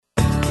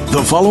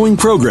The following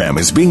program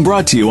is being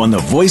brought to you on the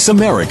Voice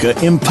America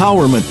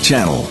Empowerment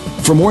Channel.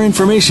 For more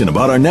information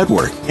about our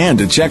network and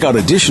to check out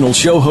additional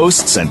show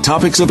hosts and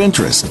topics of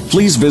interest,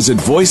 please visit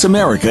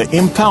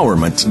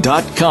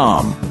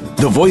voiceamericaempowerment.com.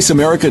 The Voice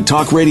America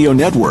Talk Radio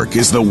Network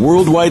is the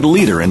worldwide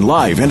leader in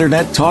live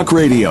Internet talk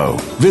radio.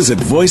 Visit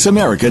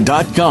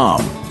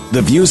voiceamerica.com.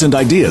 The views and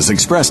ideas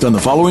expressed on the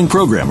following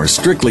program are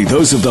strictly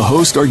those of the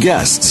host or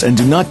guests and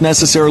do not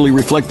necessarily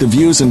reflect the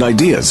views and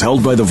ideas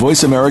held by the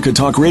Voice America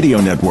Talk Radio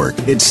Network,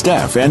 its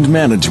staff, and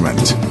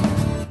management.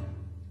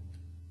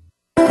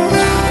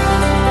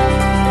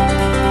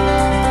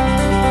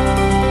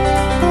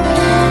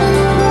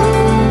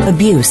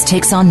 Abuse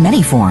takes on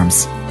many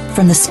forms,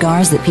 from the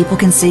scars that people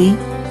can see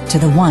to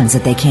the ones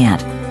that they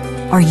can't.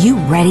 Are you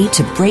ready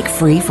to break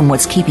free from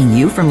what's keeping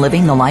you from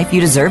living the life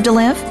you deserve to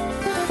live?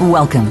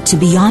 Welcome to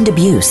Beyond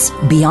Abuse,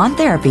 Beyond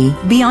Therapy,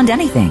 Beyond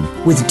Anything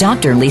with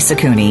Dr. Lisa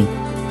Cooney.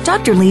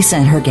 Dr. Lisa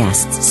and her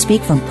guests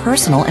speak from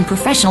personal and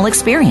professional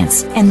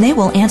experience, and they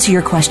will answer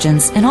your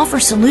questions and offer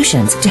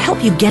solutions to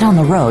help you get on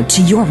the road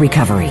to your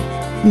recovery.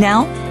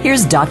 Now,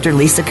 here's Dr.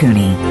 Lisa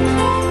Cooney.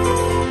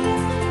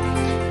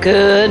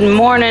 Good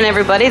morning,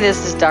 everybody.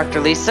 This is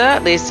Dr. Lisa.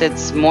 At least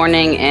it's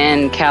morning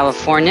in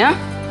California.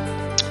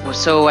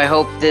 So I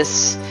hope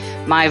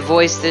my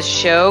voice, this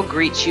show,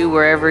 greets you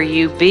wherever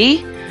you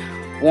be.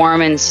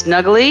 Warm and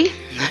snuggly.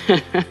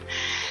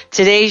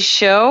 Today's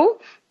show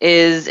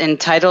is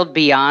entitled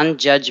Beyond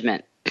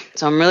Judgment.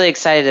 So I'm really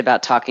excited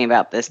about talking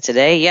about this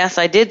today. Yes,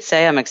 I did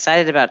say I'm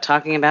excited about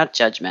talking about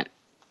judgment.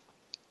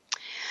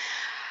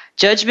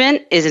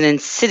 Judgment is an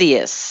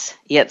insidious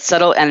yet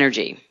subtle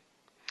energy.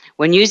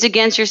 When used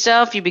against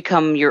yourself, you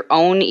become your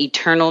own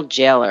eternal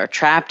jailer,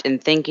 trapped in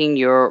thinking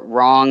you're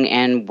wrong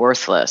and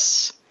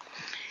worthless.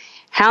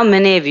 How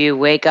many of you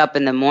wake up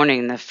in the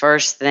morning, the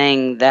first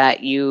thing that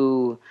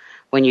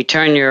when you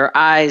turn your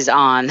eyes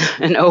on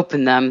and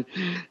open them,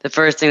 the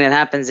first thing that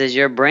happens is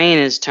your brain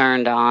is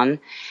turned on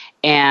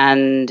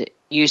and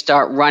you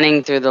start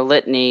running through the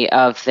litany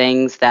of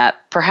things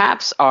that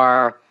perhaps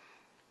are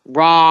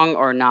wrong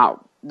or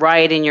not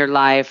right in your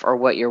life or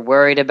what you're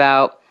worried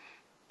about.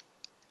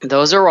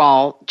 Those are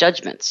all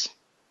judgments.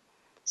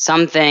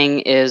 Something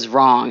is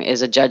wrong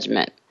is a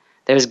judgment.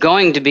 There's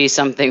going to be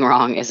something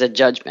wrong is a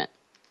judgment.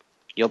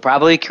 You'll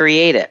probably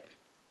create it.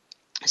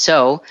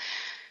 So,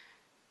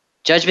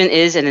 judgment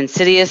is an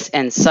insidious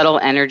and subtle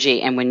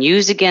energy, and when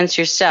used against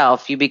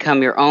yourself, you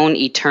become your own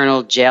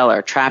eternal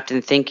jailer, trapped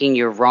in thinking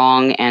you're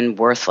wrong and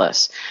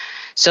worthless.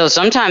 So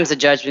sometimes the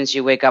judgments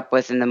you wake up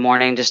with in the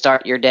morning to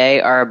start your day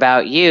are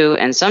about you,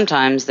 and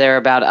sometimes they're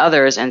about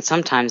others, and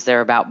sometimes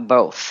they're about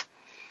both.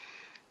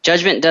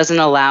 Judgment doesn't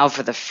allow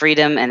for the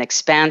freedom and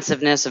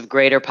expansiveness of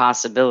greater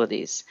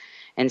possibilities.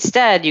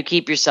 Instead, you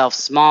keep yourself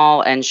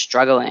small and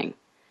struggling,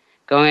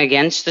 going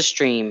against the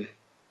stream.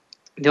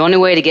 The only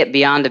way to get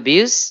beyond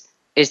abuse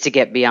is to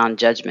get beyond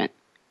judgment.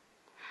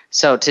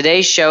 So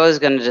today's show is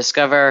going to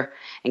discover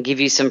and give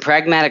you some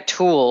pragmatic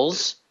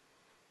tools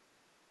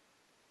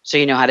so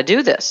you know how to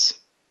do this,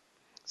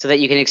 so that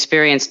you can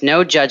experience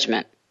no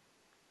judgment.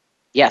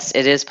 Yes,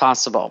 it is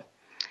possible.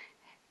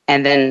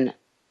 And then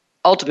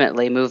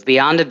ultimately move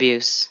beyond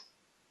abuse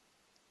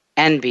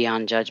and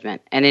beyond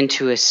judgment and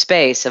into a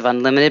space of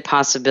unlimited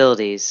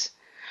possibilities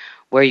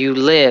where you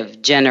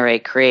live,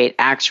 generate, create,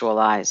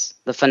 actualize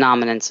the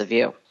phenomenance of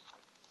you.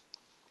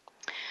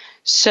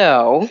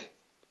 So,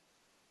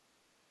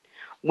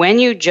 when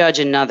you judge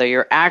another,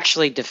 you're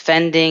actually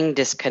defending,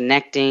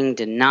 disconnecting,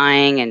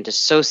 denying, and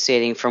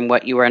dissociating from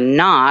what you are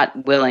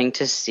not willing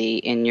to see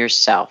in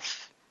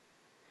yourself.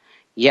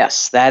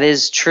 Yes, that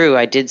is true.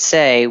 I did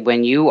say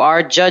when you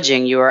are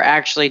judging, you are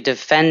actually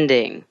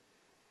defending,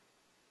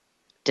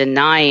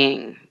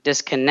 denying,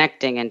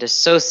 disconnecting, and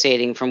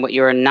dissociating from what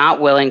you are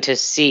not willing to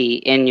see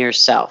in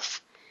yourself.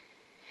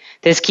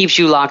 This keeps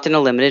you locked in a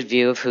limited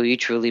view of who you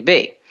truly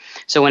be.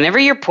 So whenever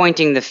you're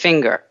pointing the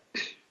finger,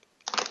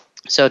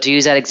 so to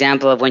use that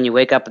example of when you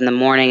wake up in the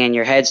morning and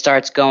your head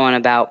starts going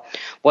about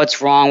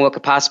what's wrong, what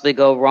could possibly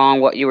go wrong,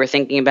 what you were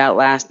thinking about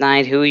last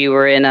night, who you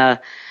were in a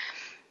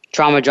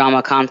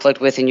drama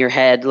conflict with in your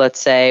head, let's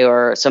say,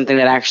 or something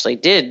that actually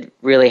did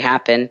really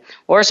happen,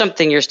 or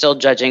something you're still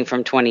judging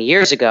from 20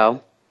 years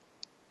ago,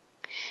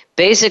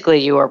 basically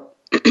you are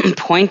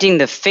pointing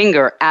the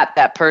finger at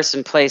that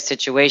person, place,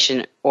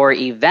 situation, or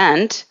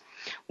event,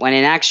 when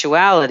in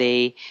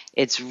actuality,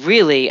 it's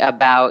really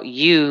about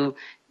you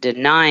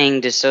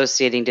denying,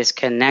 dissociating,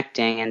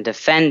 disconnecting, and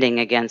defending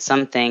against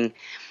something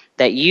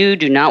that you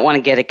do not want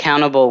to get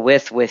accountable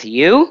with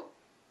you,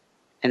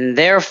 and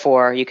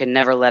therefore you can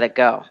never let it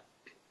go.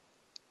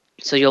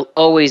 So you'll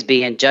always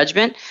be in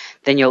judgment,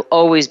 then you'll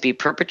always be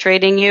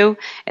perpetrating you,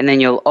 and then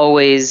you'll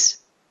always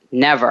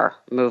never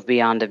move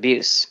beyond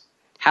abuse.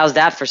 How's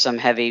that for some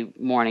heavy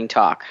morning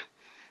talk?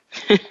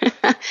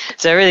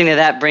 So everything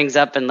that brings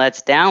up and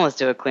lets down, let's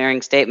do a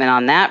clearing statement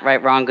on that. Right,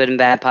 wrong, good and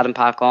bad, pot and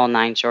pock, all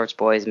 9 shorts,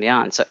 boys, and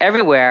beyond. So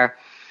everywhere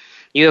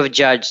you have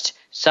judged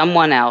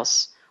someone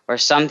else or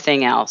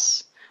something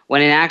else,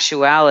 when in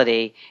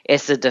actuality,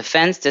 it's the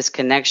defense,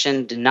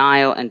 disconnection,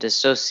 denial, and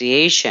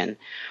dissociation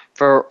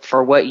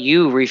for what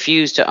you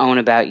refuse to own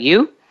about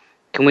you,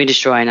 can we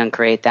destroy and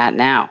uncreate that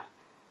now?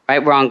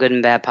 Right, wrong, good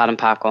and bad, pot and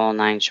pock, all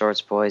nine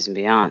shorts, boys and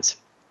beyonds.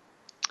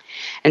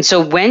 And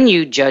so when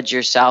you judge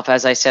yourself,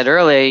 as I said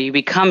earlier, you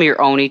become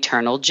your own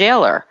eternal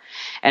jailer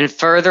and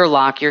further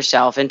lock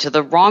yourself into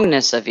the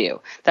wrongness of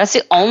you. That's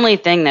the only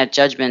thing that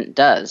judgment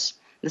does.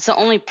 That's the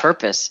only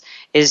purpose,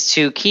 is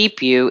to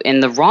keep you in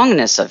the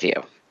wrongness of you.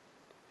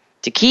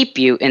 To keep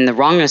you in the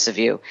wrongness of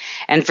you.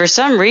 And for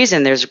some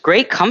reason, there's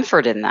great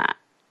comfort in that.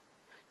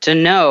 To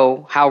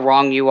know how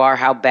wrong you are,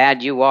 how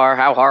bad you are,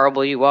 how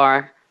horrible you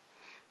are.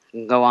 You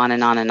can go on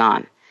and on and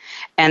on.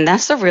 And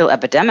that's the real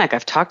epidemic.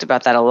 I've talked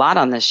about that a lot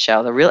on this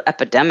show. The real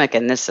epidemic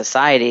in this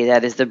society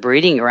that is the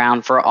breeding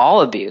ground for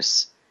all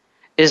abuse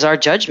is our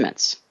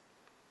judgments.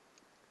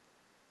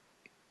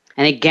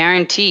 And it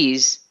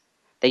guarantees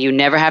that you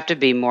never have to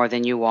be more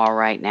than you are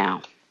right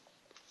now.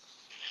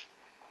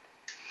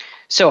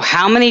 So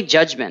how many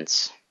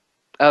judgments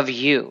of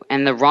you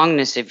and the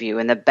wrongness of you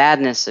and the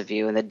badness of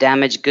you and the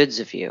damaged goods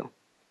of you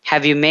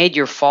have you made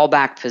your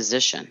fallback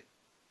position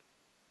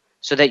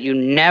so that you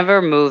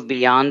never move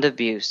beyond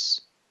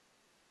abuse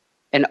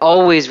and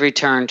always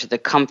return to the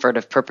comfort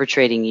of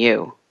perpetrating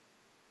you?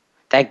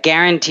 That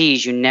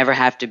guarantees you never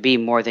have to be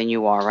more than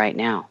you are right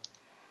now.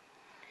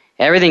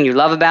 Everything you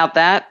love about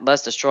that,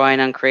 let's destroy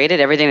and uncreate it.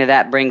 Everything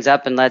that brings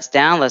up and lets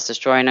down, let's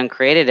destroy and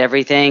uncreate it.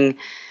 Everything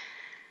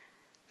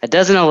that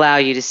doesn't allow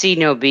you to see,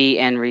 know, be,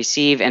 and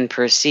receive and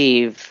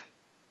perceive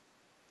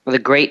the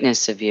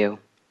greatness of you,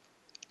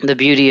 the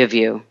beauty of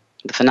you,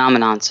 the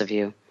phenomenance of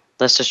you,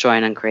 let's destroy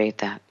and uncreate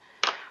that.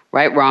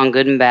 Right, wrong,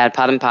 good and bad,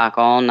 pot and pock,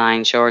 all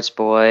nine shorts,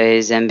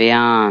 boys and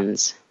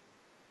beyonds.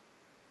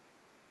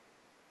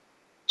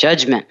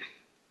 Judgment.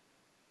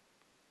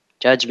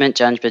 Judgment,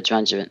 judgment,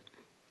 judgment.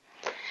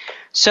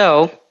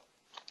 So,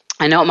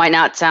 I know it might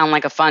not sound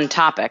like a fun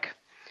topic,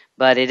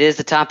 but it is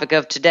the topic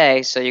of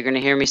today, so you're going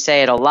to hear me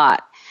say it a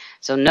lot.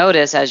 So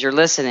notice as you're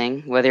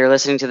listening, whether you're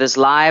listening to this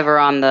live or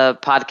on the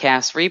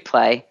podcast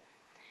replay,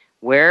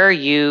 where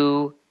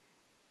you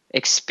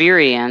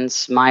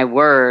experience my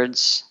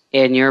words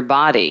in your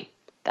body.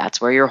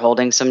 That's where you're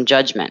holding some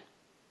judgment.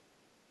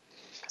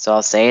 So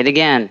I'll say it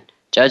again.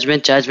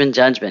 Judgment, judgment,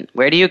 judgment.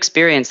 Where do you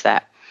experience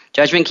that?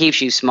 Judgment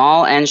keeps you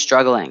small and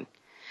struggling.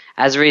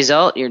 As a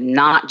result, you're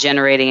not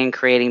generating and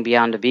creating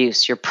beyond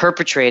abuse. You're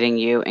perpetrating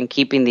you and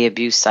keeping the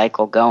abuse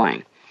cycle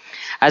going.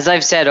 As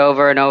I've said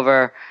over and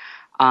over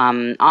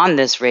on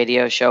this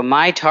radio show,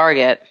 my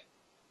target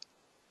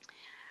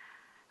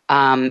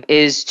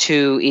is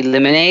to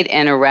eliminate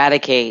and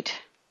eradicate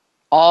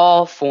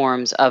all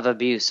forms of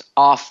abuse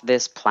off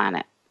this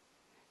planet.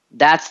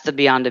 That's the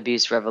Beyond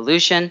Abuse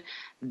Revolution.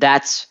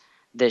 That's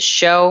this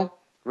show,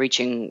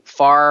 reaching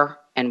far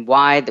and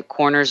wide the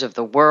corners of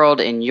the world,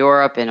 in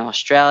Europe, in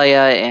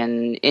Australia,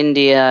 in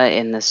India,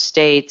 in the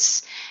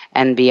States,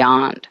 and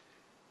beyond.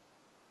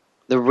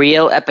 The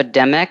real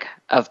epidemic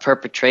of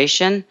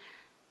perpetration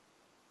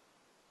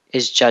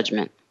is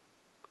judgment.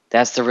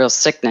 That's the real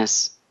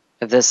sickness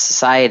of this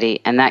society,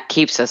 and that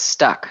keeps us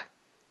stuck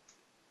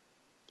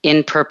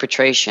in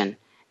perpetration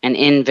and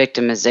in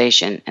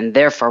victimization, and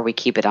therefore we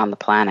keep it on the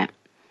planet.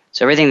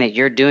 So everything that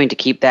you're doing to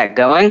keep that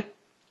going,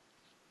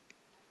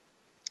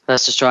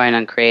 let's destroy and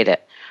uncreate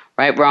it.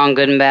 Right, wrong,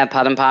 good and bad,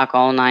 pot and pock,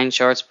 all nine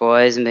shorts,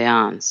 boys and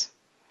beyonds.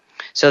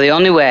 So the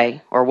only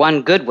way, or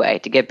one good way,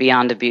 to get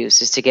beyond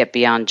abuse is to get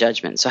beyond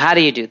judgment. So how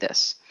do you do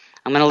this?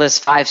 I'm going to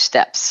list 5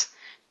 steps.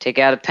 Take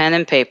out a pen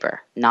and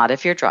paper. Not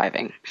if you're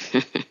driving.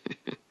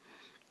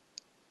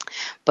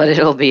 But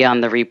it'll be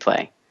on the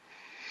replay.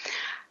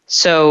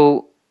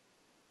 So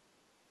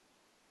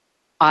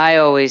I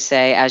always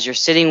say, as you're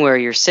sitting where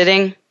you're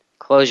sitting,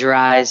 close your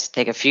eyes,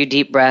 take a few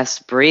deep breaths,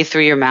 breathe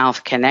through your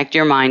mouth, connect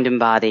your mind and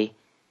body.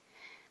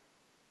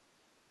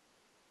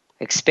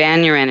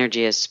 Expand your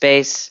energy as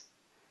space.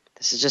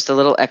 This is just a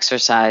little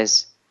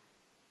exercise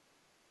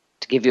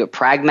to give you a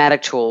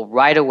pragmatic tool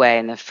right away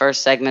in the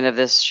first segment of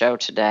this show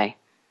today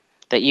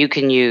that you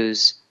can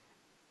use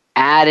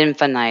ad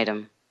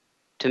infinitum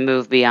to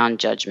move beyond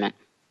judgment.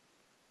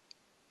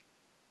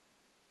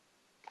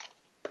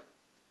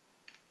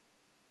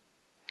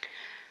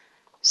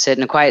 Sit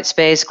in a quiet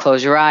space,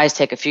 close your eyes,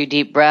 take a few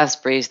deep breaths,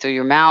 breathe through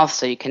your mouth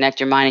so you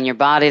connect your mind and your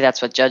body.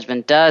 That's what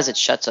judgment does. It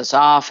shuts us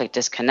off. It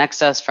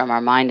disconnects us from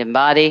our mind and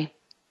body.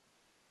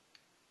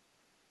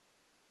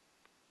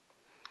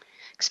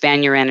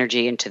 Expand your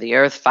energy into the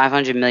earth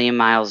 500 million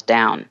miles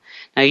down.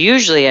 Now,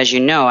 usually, as you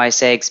know, I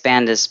say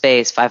expand as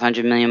space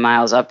 500 million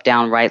miles up,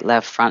 down, right,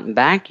 left, front, and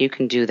back. You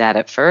can do that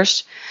at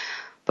first.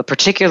 But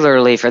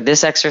particularly for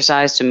this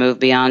exercise to move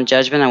beyond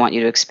judgment, I want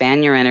you to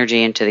expand your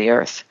energy into the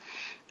earth.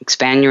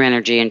 Expand your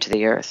energy into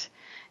the earth.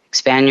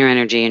 Expand your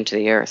energy into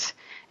the earth.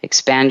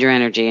 Expand your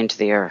energy into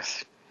the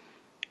earth.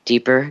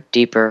 Deeper,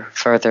 deeper,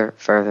 further,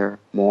 further,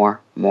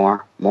 more,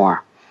 more,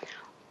 more.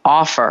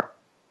 Offer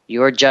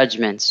your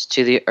judgments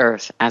to the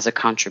earth as a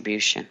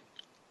contribution.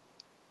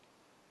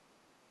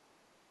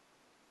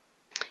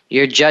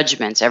 Your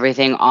judgments,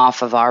 everything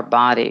off of our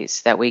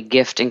bodies that we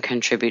gift and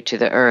contribute to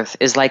the earth,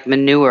 is like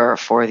manure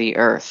for the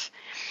earth.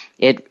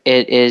 It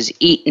is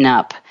eaten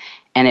up,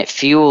 and it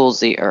fuels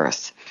the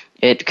earth.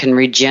 It can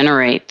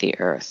regenerate the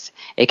earth.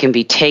 It can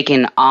be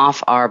taken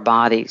off our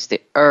bodies.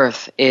 The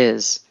earth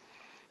is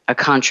a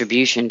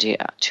contribution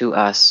to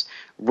us,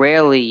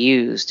 rarely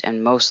used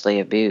and mostly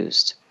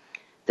abused.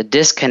 The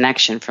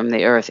disconnection from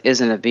the earth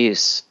is an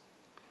abuse.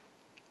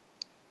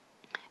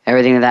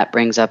 Everything that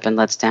brings up and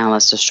lets down,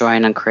 let's destroy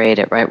and uncreate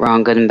it. Right,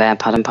 wrong, good and bad,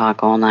 pot and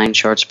pock, all nine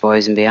shorts,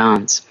 boys and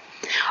beyonds.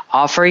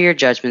 Offer your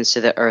judgments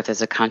to the earth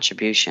as a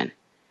contribution.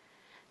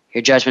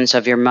 Your judgments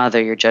of your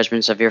mother, your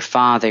judgments of your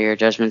father, your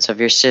judgments of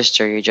your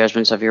sister, your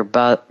judgments of your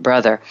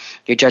brother,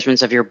 your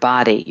judgments of your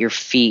body, your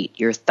feet,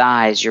 your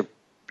thighs,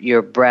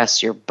 your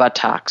breasts, your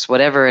buttocks,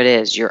 whatever it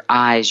is, your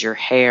eyes, your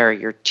hair,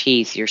 your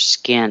teeth, your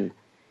skin,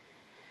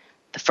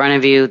 the front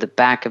of you, the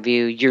back of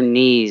you, your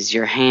knees,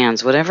 your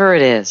hands, whatever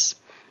it is,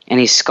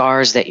 any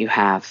scars that you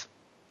have.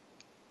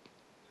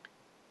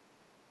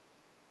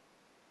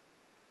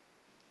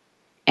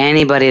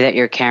 Anybody that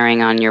you're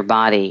carrying on your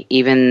body,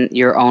 even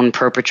your own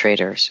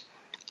perpetrators,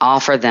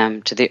 offer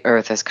them to the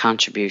earth as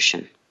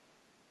contribution.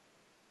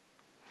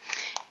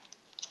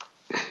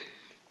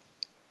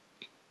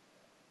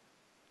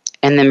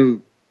 And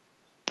then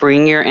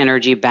bring your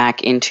energy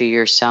back into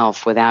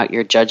yourself without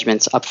your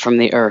judgments up from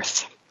the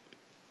earth.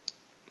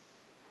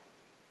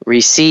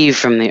 Receive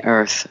from the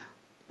earth.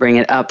 Bring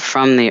it up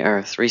from the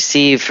earth.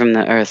 Receive from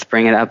the earth.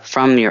 Bring it up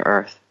from your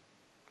earth.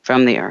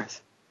 From the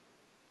earth.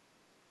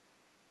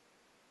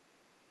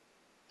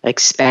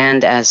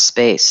 Expand as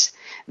space.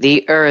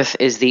 The earth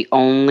is the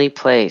only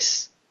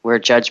place where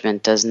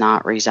judgment does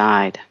not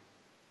reside.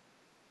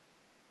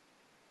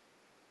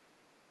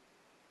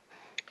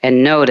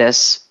 And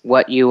notice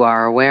what you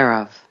are aware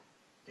of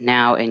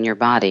now in your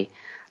body.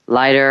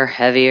 Lighter,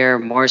 heavier,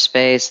 more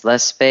space,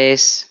 less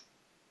space.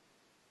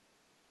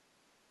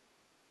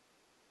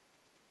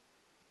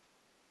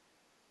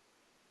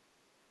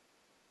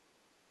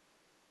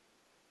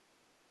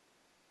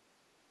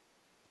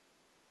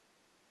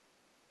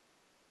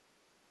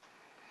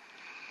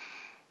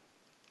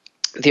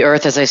 The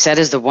earth, as I said,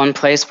 is the one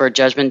place where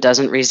judgment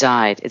doesn't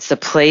reside. It's the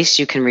place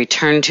you can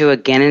return to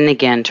again and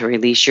again to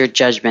release your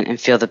judgment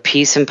and feel the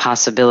peace and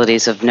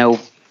possibilities of no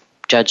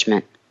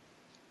judgment.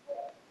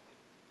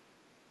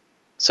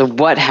 So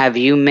what have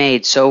you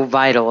made so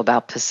vital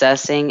about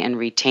possessing and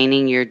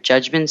retaining your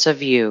judgments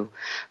of you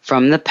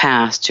from the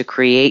past to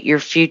create your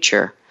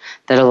future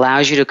that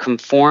allows you to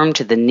conform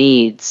to the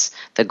needs,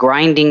 the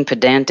grinding,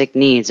 pedantic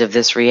needs of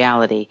this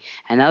reality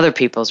and other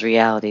people's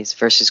realities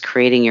versus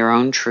creating your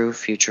own true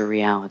future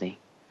reality?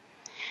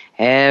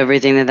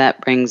 Everything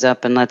that brings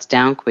up and lets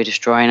down, can we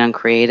destroy and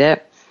uncreate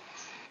it?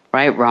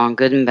 Right, wrong,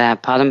 good and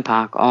bad, pot and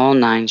pock, all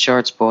nine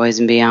shorts, boys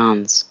and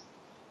beyonds.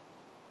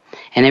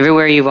 And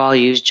everywhere you've all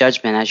used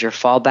judgment as your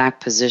fallback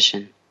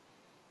position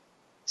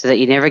so that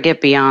you never get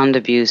beyond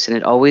abuse and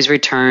it always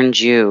returns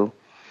you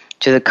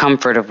to the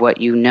comfort of what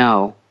you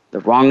know, the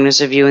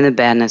wrongness of you and the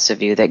badness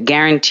of you, that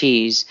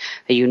guarantees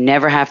that you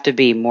never have to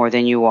be more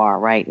than you are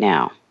right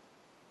now.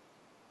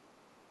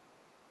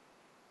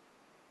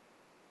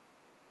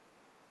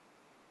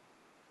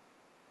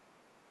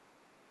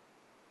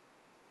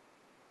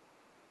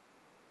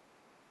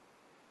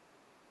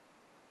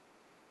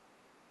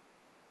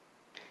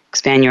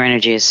 Expand your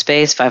energy as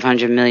space,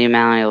 500 million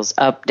miles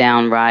up,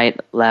 down, right,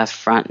 left,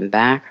 front, and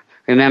back.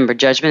 Remember,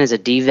 judgment is a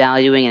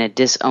devaluing and a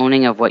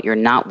disowning of what you're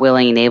not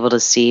willing and able to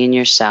see in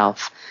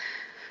yourself.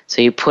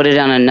 So you put it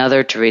on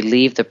another to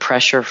relieve the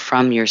pressure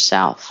from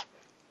yourself.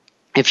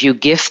 If you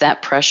gift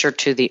that pressure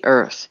to the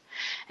earth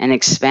and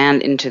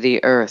expand into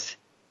the earth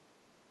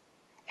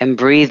and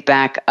breathe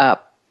back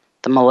up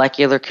the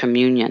molecular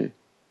communion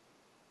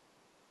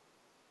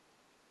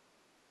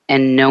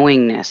and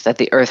knowingness that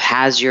the earth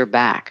has your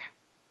back,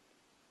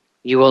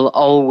 you will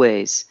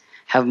always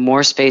have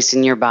more space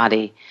in your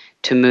body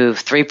to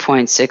move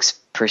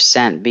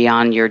 3.6%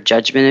 beyond your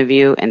judgment of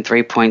you and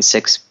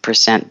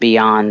 3.6%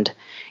 beyond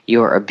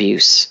your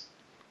abuse.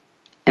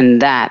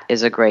 And that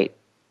is a great,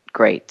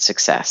 great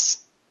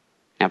success.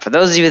 Now, for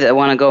those of you that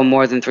want to go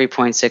more than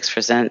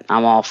 3.6%,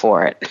 I'm all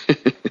for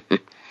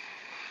it.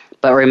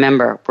 But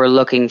remember, we're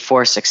looking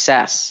for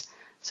success.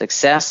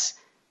 Success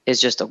is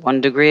just a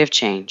 1 degree of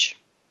change.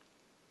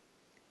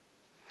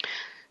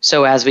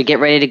 So as we get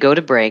ready to go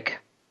to break,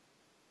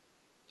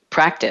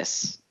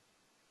 practice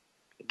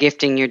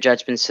gifting your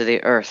judgments to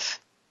the earth.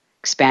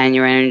 Expand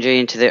your energy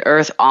into the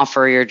earth.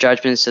 Offer your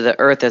judgments to the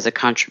earth as a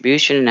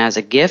contribution and as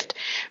a gift.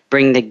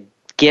 Bring the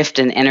gift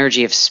and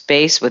energy of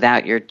space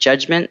without your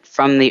judgment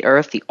from the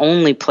earth, the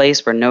only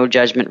place where no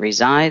judgment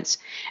resides,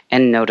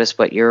 and notice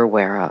what you're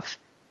aware of.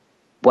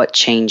 What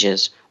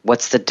changes?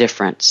 What's the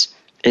difference?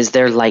 Is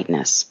there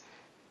lightness?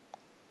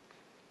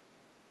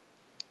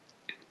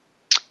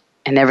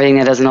 And everything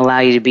that doesn't allow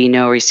you to be,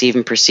 know, receive,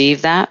 and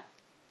perceive that,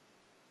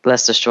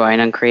 let's destroy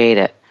and uncreate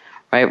it.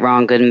 Right,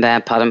 wrong, good and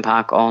bad, pot and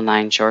pock, all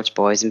nine shorts,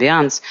 boys and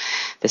beyonds.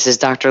 This is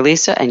Dr.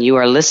 Lisa, and you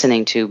are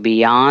listening to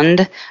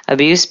Beyond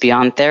Abuse,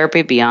 Beyond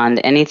Therapy,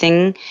 Beyond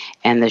Anything.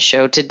 And the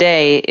show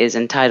today is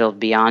entitled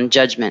Beyond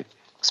Judgment.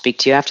 I'll speak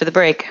to you after the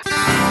break.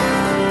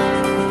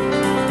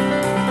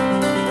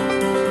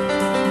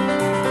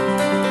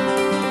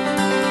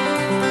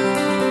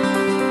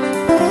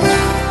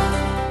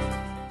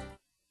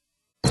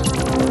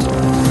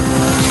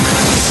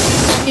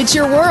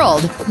 your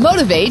world.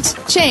 Motivate,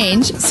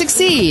 change,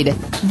 succeed.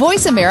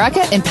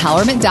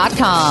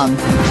 VoiceAmericaEmpowerment.com.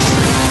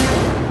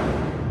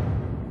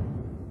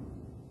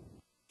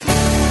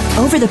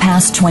 Over the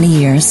past 20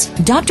 years,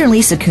 Dr.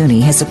 Lisa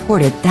Cooney has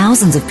supported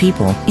thousands of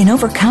people in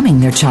overcoming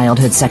their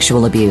childhood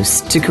sexual abuse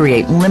to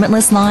create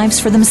limitless lives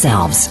for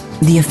themselves.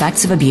 The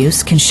effects of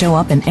abuse can show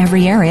up in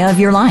every area of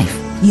your life.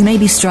 You may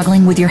be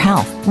struggling with your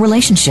health,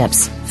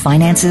 relationships,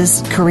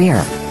 finances,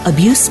 career.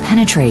 Abuse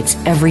penetrates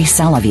every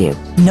cell of you.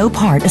 No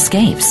part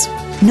escapes.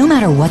 No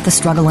matter what the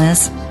struggle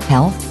is,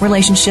 health,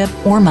 relationship,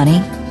 or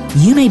money,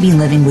 you may be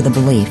living with a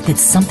belief that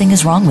something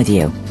is wrong with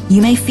you.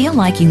 You may feel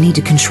like you need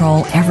to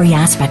control every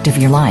aspect of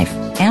your life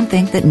and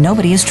think that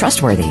nobody is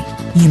trustworthy.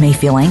 You may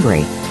feel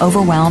angry,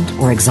 overwhelmed,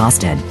 or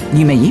exhausted.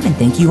 You may even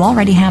think you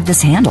already have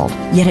this handled,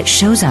 yet it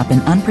shows up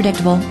in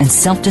unpredictable and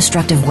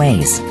self-destructive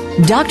ways.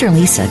 Dr.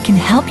 Lisa can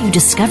help you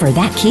discover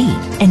that key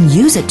and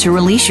use it to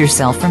release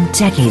yourself from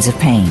decades of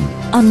pain.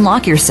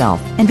 Unlock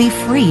yourself and be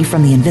free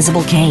from the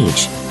invisible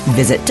cage.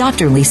 Visit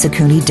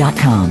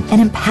drlisacooney.com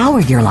and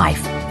empower your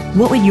life.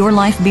 What would your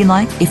life be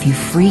like if you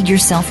freed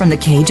yourself from the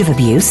cage of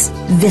abuse?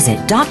 Visit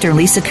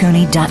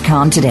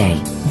drlisacooney.com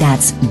today.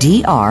 That's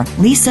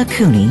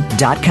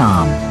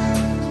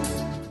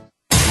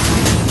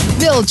drlisacooney.com.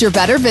 Build your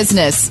better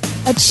business.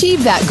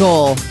 Achieve that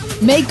goal.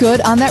 Make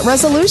good on that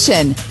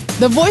resolution.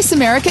 The Voice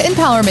America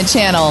Empowerment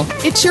Channel.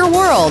 It's your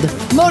world.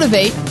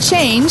 Motivate,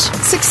 change,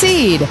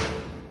 succeed.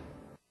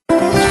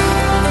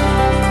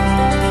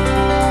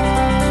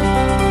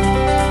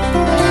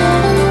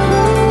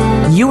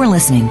 You are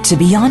listening to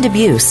Beyond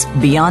Abuse,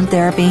 Beyond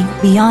Therapy,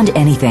 Beyond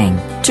Anything.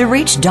 To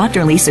reach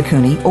Dr. Lisa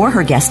Cooney or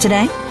her guest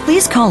today,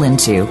 please call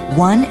into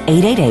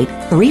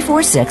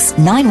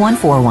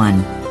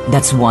 1-888-346-9141.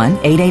 That's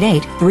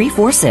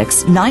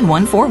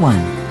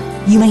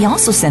 1-888-346-9141. You may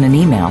also send an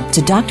email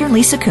to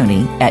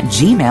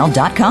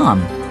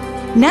drlisacooney@gmail.com.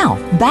 Now,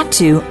 back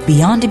to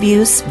Beyond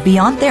Abuse,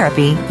 Beyond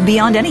Therapy,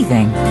 Beyond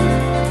Anything.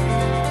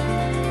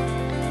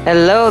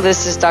 Hello,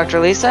 this is Dr.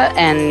 Lisa,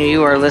 and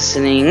you are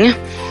listening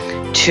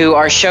to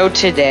our show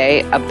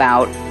today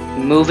about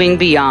moving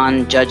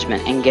beyond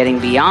judgment and getting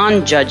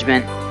beyond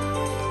judgment,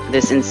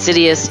 this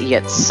insidious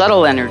yet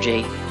subtle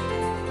energy,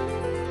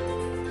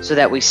 so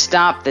that we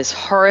stop this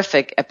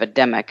horrific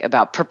epidemic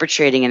about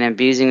perpetrating and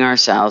abusing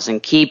ourselves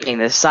and keeping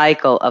the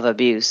cycle of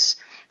abuse,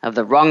 of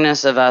the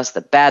wrongness of us,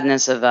 the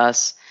badness of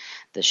us,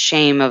 the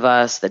shame of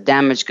us, the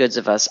damaged goods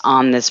of us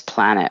on this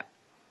planet.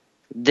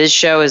 This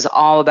show is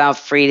all about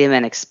freedom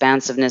and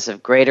expansiveness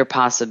of greater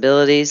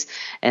possibilities,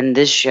 and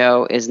this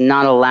show is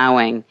not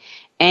allowing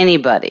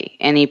anybody,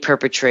 any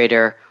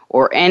perpetrator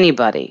or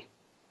anybody,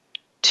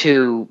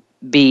 to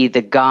be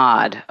the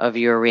god of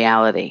your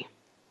reality.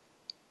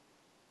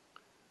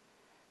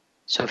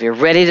 So if you're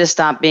ready to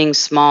stop being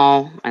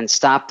small and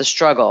stop the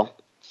struggle,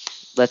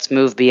 let's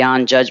move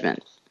beyond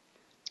judgment.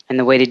 And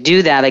the way to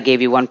do that, I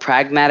gave you one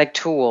pragmatic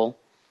tool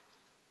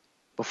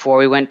before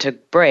we went to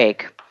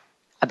break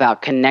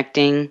about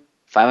connecting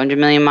 500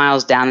 million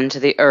miles down into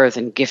the earth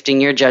and gifting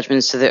your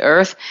judgments to the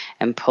earth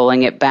and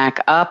pulling it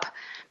back up,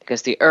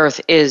 because the earth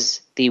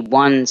is the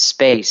one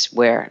space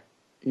where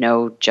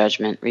no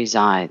judgment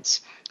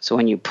resides. So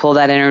when you pull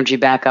that energy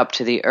back up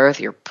to the earth,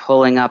 you're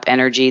pulling up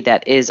energy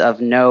that is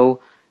of no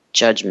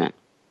judgment.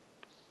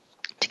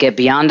 To get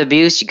beyond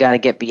abuse, you got to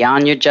get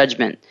beyond your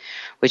judgment,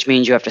 which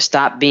means you have to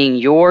stop being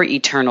your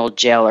eternal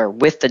jailer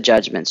with the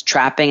judgments,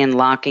 trapping and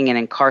locking and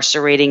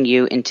incarcerating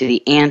you into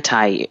the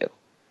anti-you.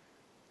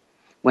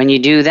 When you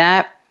do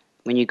that,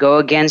 when you go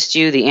against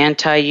you, the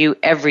anti-you,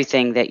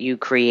 everything that you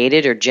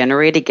created or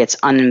generated gets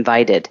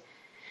uninvited.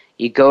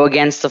 You go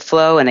against the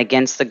flow and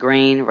against the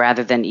grain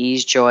rather than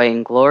ease, joy,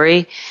 and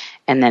glory.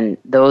 And then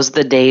those are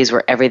the days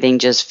where everything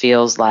just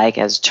feels like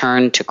has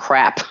turned to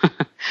crap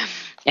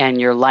and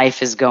your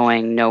life is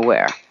going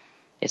nowhere.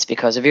 It's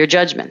because of your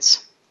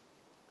judgments.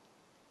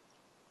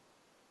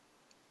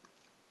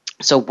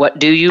 So what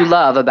do you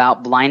love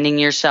about blinding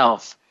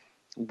yourself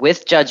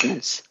with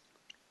judgments,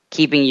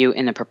 keeping you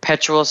in a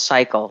perpetual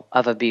cycle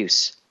of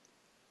abuse,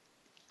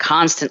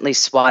 constantly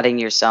swatting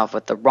yourself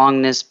with the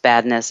wrongness,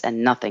 badness,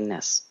 and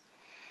nothingness?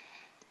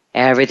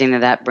 Everything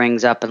that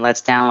brings up and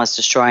lets down, let's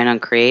destroy and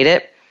uncreate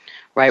it.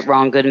 Right,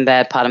 wrong, good and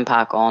bad, pot and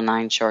pock, all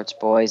nine shorts,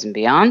 boys and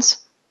beyonds.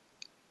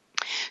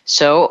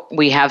 So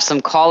we have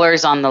some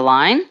callers on the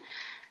line.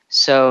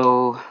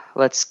 So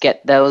let's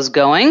get those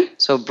going.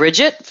 So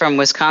Bridget from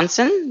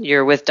Wisconsin,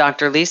 you're with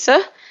Dr.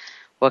 Lisa.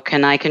 What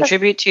can I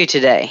contribute to you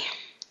today?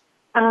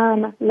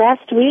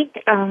 Last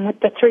week, with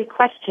the 3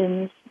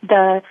 questions,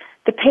 the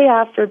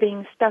payoff for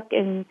being stuck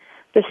in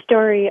the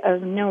story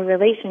of no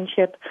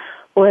relationship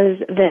was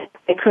that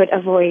I could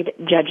avoid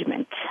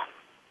judgment.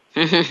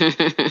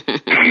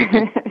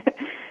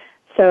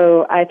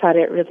 So I thought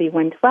it really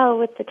went well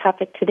with the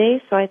topic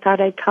today, so I thought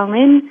I'd call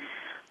in.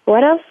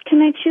 What else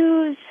can I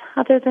choose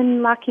other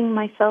than locking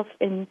myself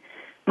in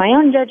my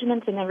own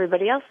judgment and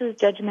everybody else's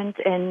judgment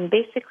and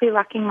basically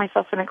locking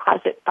myself in a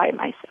closet by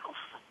myself?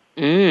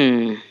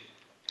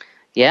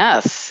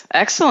 Yes.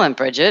 Excellent,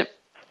 Bridget.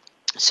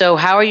 So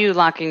how are you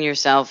locking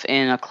yourself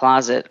in a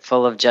closet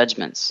full of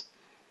judgments?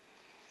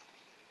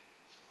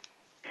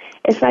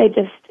 If I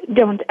just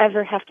don't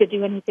ever have to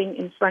do anything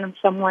in front of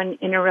someone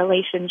in a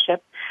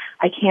relationship,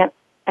 I can't,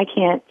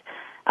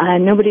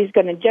 nobody's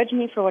going to judge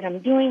me for what I'm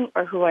doing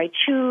or who I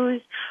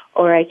choose,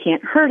 or I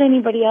can't hurt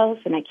anybody else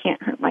and I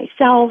can't hurt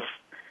myself.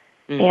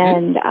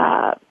 And,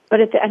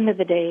 but at the end of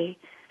the day,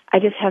 I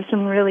just have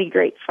some really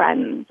great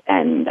friends,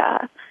 and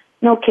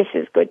no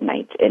kisses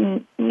goodnight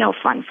and no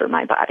fun for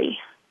my body.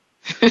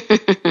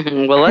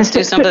 Well, let's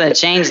do something to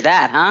change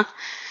that, huh?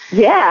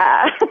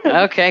 Yeah.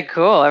 Okay,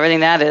 cool. Everything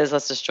that is,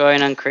 let's destroy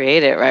and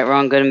uncreate it. Right,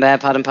 wrong, good and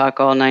bad, pot and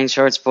pock, all nine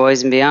shorts,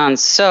 boys and beyond.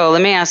 So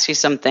let me ask you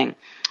something.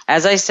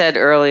 As I said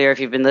earlier, if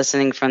you've been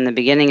listening from the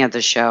beginning of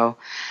the show,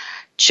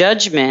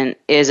 judgment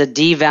is a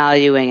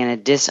devaluing and a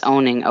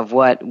disowning of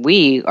what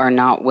we are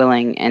not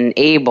willing and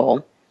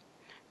able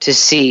to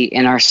see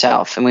in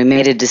ourselves. And we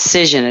made a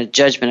decision, a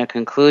judgment, a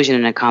conclusion,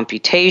 and a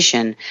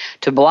computation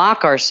to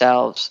block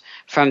ourselves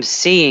from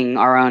seeing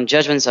our own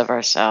judgments of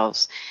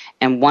ourselves.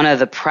 And one of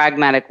the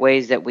pragmatic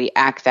ways that we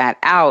act that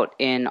out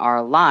in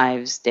our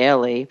lives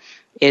daily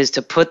is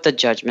to put the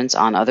judgments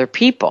on other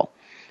people.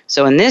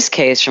 So in this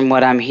case, from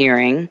what I'm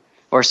hearing,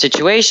 or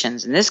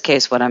situations, in this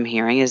case, what I'm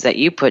hearing is that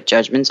you put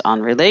judgments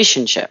on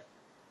relationship.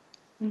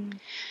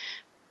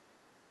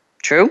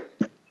 True?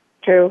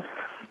 True.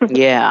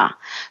 Yeah.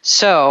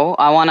 So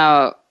I want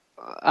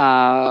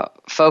to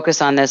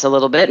focus on this a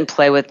little bit and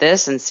play with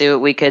this and see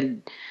what we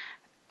could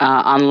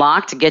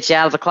unlock to get you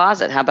out of the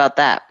closet. How about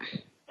that?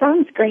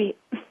 Sounds great.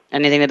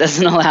 Anything that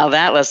doesn't allow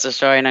that, let's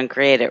destroy and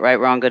uncreate it. Right,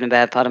 wrong, good and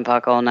bad, pot and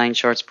pock, all nine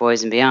shorts,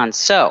 boys and beyond.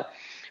 So,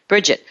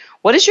 Bridget,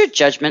 what is your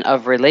judgment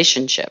of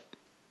relationship?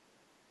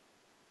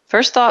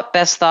 First thought,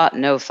 best thought,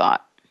 no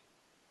thought.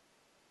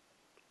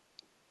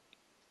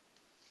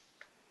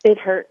 It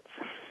hurts.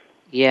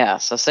 Yeah,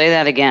 so say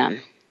that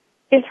again.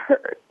 It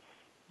hurts.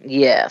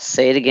 Yeah,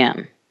 say it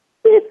again.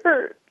 It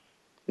hurts.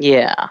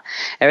 Yeah.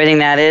 Everything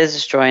that is,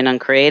 destroy and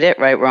uncreate it.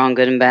 Right, wrong,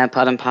 good and bad,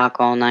 pot and pock,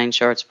 all nine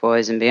shorts,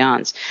 boys and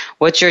beyonds.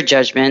 What's your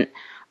judgment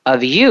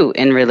of you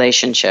in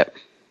relationship?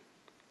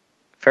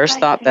 First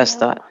thought, best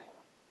thought.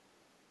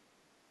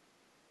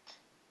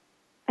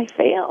 I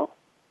fail.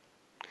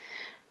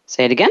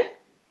 Say it again.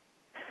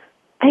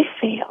 I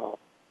fail.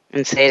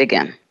 And say it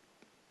again.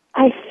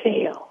 I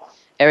fail.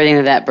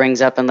 Everything that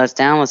brings up and lets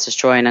down, let's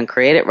destroy and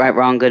uncreate it. Right,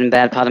 wrong, good and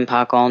bad, pot and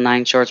pock, all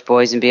nine shorts,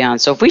 boys and beyond.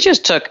 So if we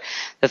just took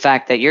the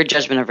fact that your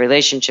judgment of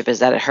relationship is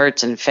that it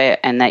hurts and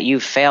that you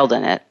failed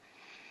in it,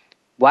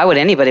 why would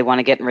anybody want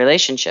to get in a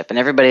relationship? And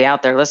everybody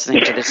out there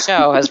listening to the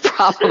show has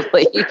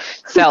probably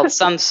felt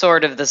some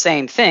sort of the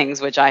same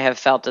things, which I have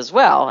felt as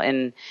well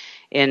in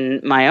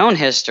my own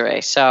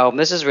history. So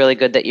this is really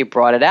good that you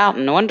brought it out,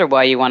 and no wonder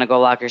why you want to go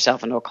lock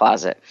yourself into a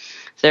closet.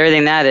 So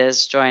everything that is,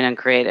 destroy and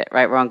uncreate it.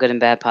 Right, wrong, good and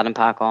bad, pot and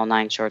pock, all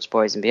nine shorts,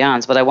 boys and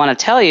beyonds. But I want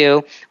to tell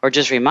you, or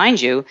just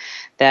remind you,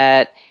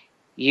 that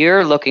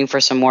you're looking for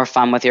some more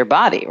fun with your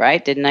body,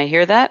 right? Didn't I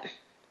hear that?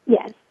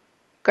 Yes.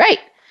 Great.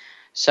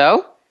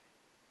 So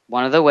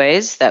one of the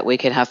ways that we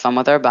can have fun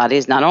with our body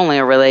is not only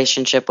a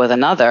relationship with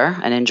another,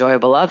 an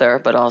enjoyable other,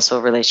 but also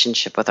a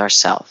relationship with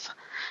ourselves.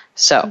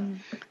 So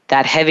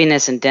that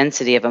heaviness and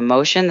density of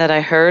emotion that I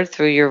heard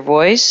through your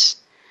voice,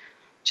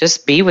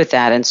 just be with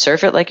that and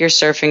surf it like you're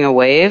surfing a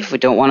wave. We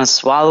don't want to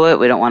swallow it.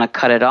 We don't want to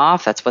cut it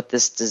off. That's what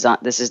this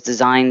is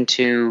designed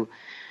to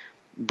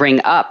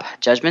bring up.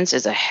 Judgments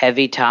is a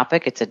heavy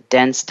topic. It's a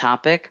dense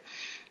topic.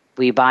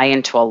 We buy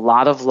into a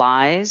lot of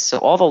lies. So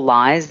all the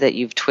lies that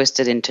you've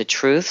twisted into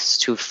truths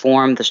to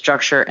form the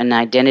structure and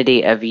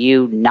identity of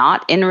you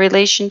not in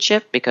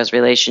relationship, because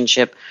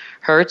relationship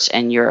hurts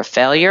and you're a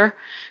failure.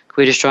 Can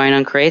we destroy and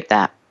uncreate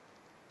that?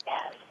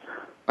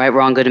 Right,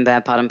 wrong, good and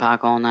bad, pot and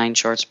pock, all nine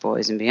shorts,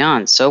 boys and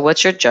beyond. So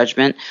what's your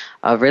judgment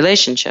of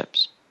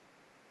relationships?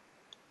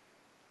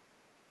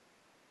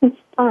 It's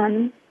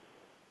fun.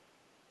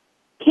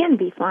 Can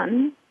be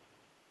fun.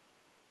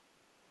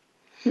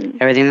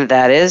 Everything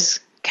that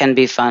is can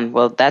be fun.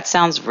 Well, that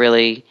sounds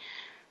really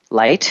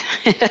light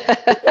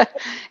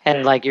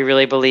and like you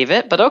really believe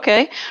it, but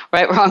okay.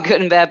 Right, wrong,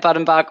 good and bad, pot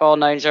and pock, all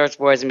nine shorts,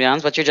 boys and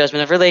beyonds. What's your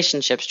judgment of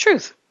relationships?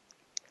 Truth.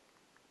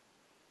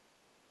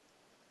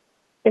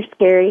 They're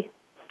scary.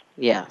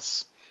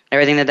 Yes.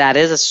 Everything that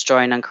is destroy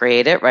and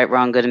uncreate it. Right,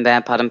 wrong, good and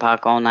bad, pot and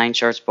pock, all nine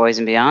shorts, boys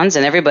and beyonds.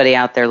 And everybody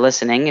out there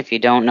listening, if you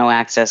don't know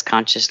Access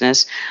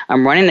Consciousness,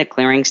 I'm running the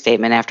clearing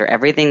statement after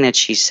everything that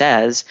she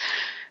says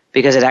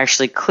because it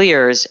actually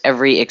clears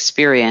every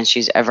experience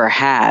she's ever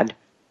had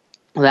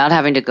without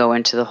having to go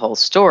into the whole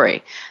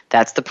story.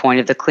 That's the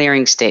point of the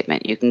clearing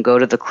statement. You can go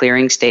to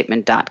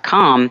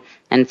theclearingstatement.com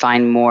and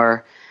find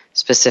more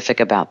specific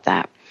about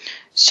that.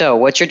 So,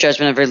 what's your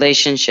judgment of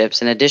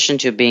relationships in addition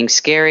to being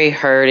scary,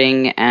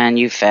 hurting, and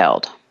you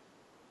failed?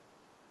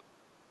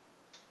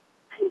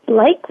 I'd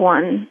like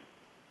one.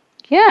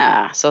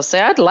 Yeah, so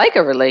say I'd like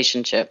a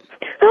relationship.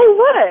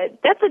 I would.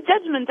 That's a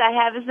judgment I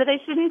have, is that I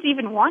shouldn't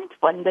even want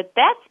one, that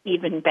that's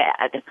even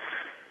bad.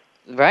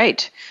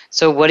 Right.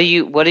 So what are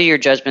your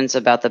judgments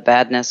about the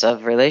badness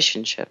of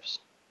relationships?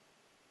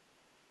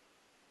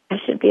 I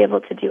should be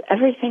able to do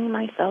everything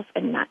myself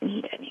and not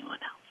need anyone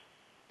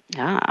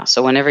else.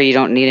 So whenever you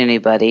don't need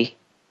anybody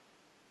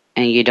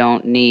and you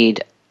don't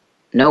need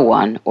no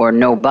one or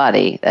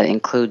nobody, that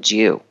includes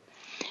you.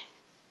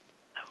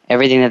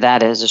 Everything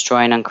that is, destroy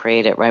and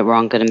uncreate it, right,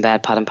 wrong, good and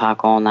bad, pot and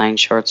pock, all nine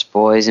shorts,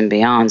 boys and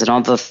beyonds, and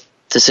all the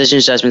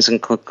decisions, judgments,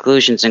 and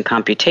conclusions and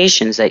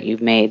computations that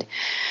you've made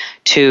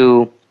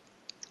to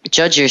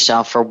judge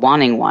yourself for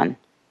wanting one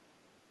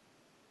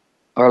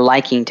or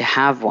liking to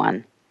have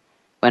one,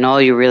 when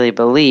all you really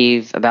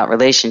believe about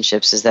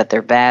relationships is that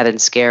they're bad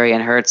and scary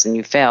and hurts and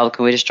you failed.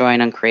 Can we destroy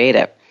and uncreate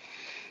it?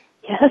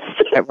 Yes.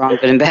 Right, wrong,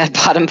 good and bad,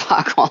 pot and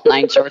pock, all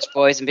nine shorts,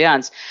 boys and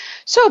beyonds.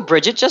 So,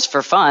 Bridget, just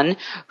for fun,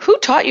 who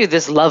taught you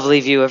this lovely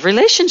view of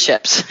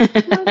relationships?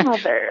 My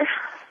mother.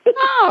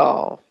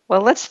 Oh,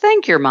 well, let's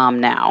thank your mom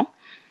now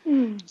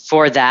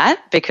for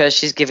that, because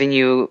she's giving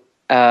you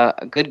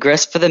a good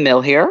grist for the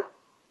mill here.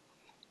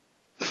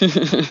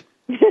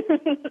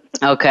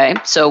 Okay,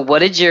 so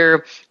what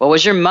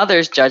was your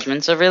mother's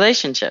judgments of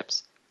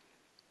relationships?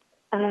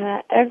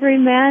 Every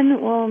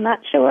man will not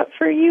show up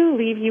for you,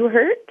 leave you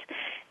hurt,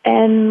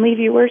 and leave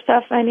you worse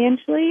off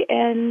financially,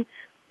 and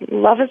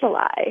love is a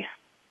lie.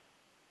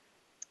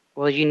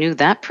 Well, you knew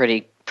that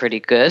pretty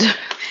good.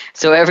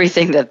 So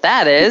everything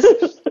that is,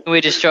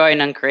 we destroy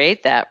and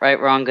uncreate that, right,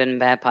 wrong, good and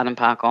bad, pot and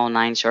pock, all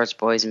nine shorts,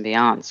 boys and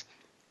beyonds.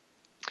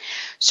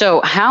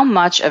 So how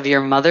much of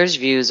your mother's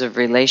views of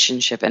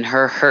relationship and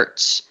her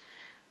hurts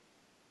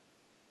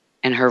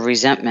and her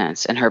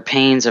resentments and her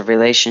pains of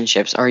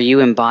relationships are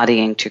you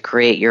embodying to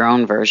create your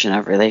own version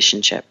of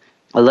relationship?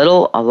 A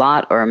little, a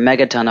lot, or a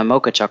megaton of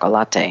mocha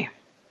chocolate?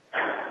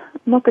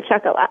 Mocha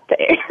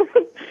chocolate.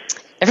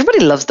 Everybody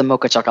loves the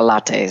mocha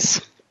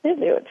chocolates. They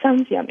do. It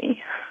sounds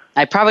yummy.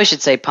 I probably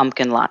should say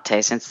pumpkin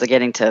latte since they're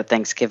getting to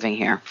Thanksgiving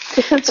here.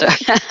 So,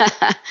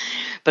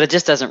 but it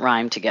just doesn't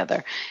rhyme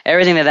together.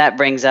 Everything that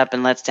brings up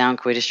and lets down,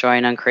 can we destroy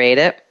and uncreate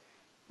it?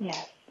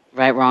 Yes.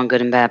 Right, wrong,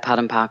 good and bad, pot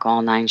and pock,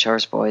 all nine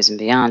shorts, boys and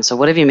beyond. So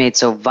what have you made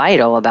so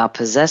vital about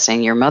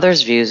possessing your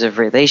mother's views of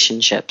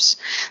relationships?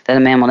 That a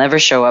man will never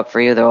show up for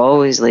you, they'll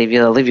always leave you,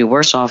 they'll leave you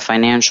worse off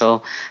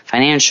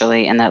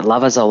financially, and that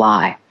love is a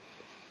lie.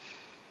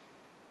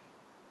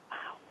 Wow.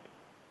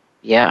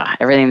 Yeah,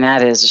 everything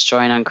that is, destroy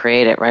and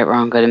uncreate it. Right,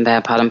 wrong, good and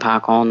bad, pot and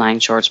pock, all nine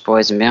shorts,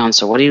 boys and beyond.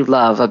 So what do you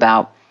love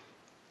about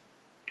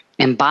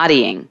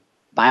embodying,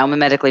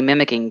 biomimetically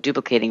mimicking,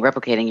 duplicating,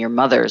 replicating your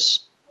mother's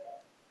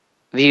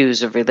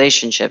views of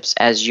relationships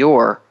as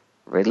your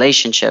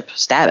relationship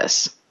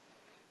status?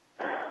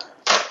 Wow.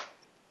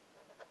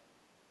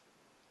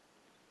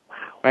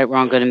 Right,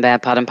 wrong, good and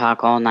bad, pot and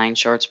pock, all nine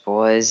shorts,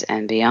 boys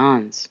and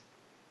beyonds.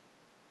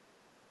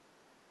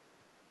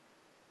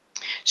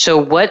 So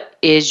what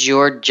is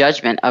your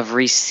judgment of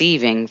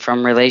receiving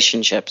from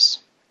relationships?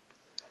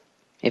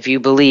 If you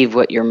believe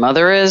what your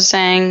mother is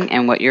saying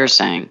and what you're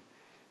saying,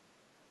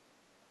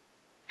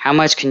 how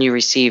much can you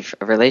receive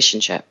a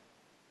relationship?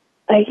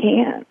 I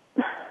can't.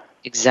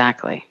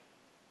 Exactly.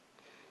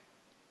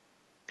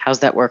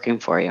 How's that working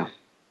for you?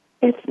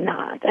 It's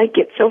not. I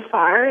get so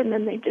far, and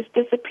then they just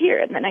disappear,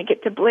 and then I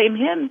get to blame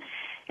him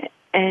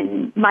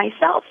and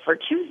myself for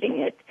choosing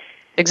it.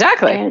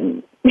 Exactly.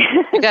 And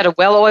you got a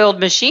well-oiled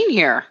machine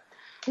here.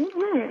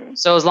 Mm-hmm.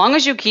 So as long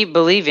as you keep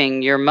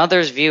believing your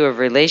mother's view of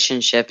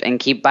relationship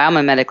and keep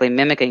biomimetically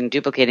mimicking,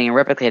 duplicating, and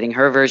replicating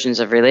her versions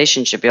of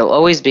relationship, you'll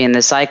always be in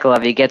the cycle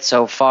of you get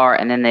so far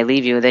and then they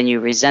leave you, then you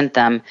resent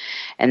them,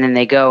 and then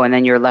they go, and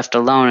then you're left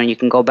alone, and you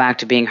can go back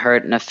to being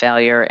hurt and a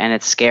failure, and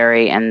it's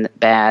scary and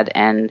bad,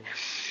 and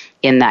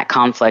in that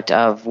conflict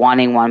of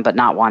wanting one but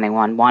not wanting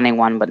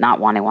one but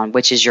not wanting one,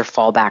 which is your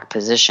fallback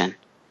position.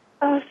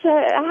 Oh, so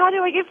how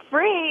do I get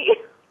free?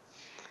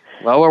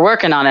 Well, we're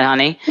working on it,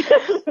 honey.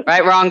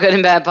 Right, wrong, good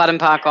and bad, pot and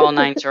pock, all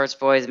nine shorts,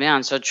 boys and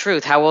beyond. So,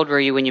 truth, how old were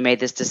you when you made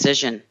this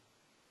decision?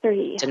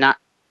 3. To not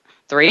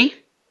 3? Is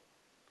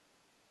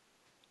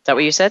that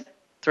what you said?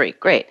 3.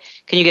 Great.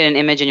 Can you get an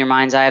image in your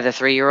mind's eye of the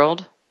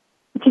 3-year-old?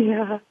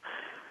 Yeah.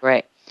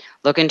 Great.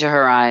 Look into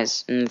her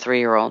eyes in the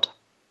 3-year-old.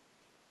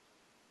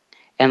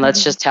 And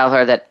let's just tell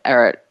her that,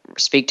 or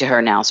speak to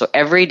her now. So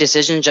every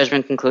decision,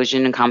 judgment,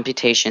 conclusion, and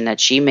computation that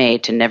she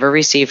made to never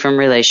receive from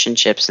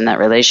relationships, and that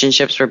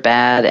relationships were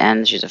bad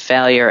and she's a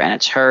failure and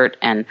it's hurt,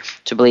 and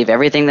to believe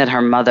everything that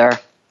her mother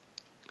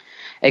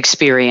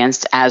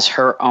experienced as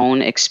her own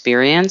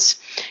experience,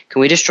 can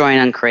we destroy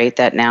and uncreate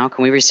that now?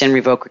 Can we rescind,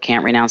 revoke,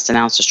 recant, renounce,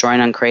 denounce, destroy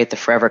and uncreate the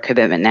forever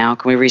commitment now?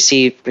 Can we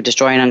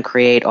destroy and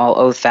uncreate all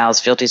oath, vows,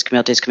 fealties,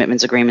 communities,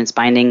 commitments, agreements,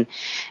 binding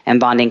and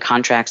bonding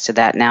contracts to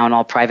that now, and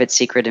all private,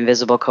 secret,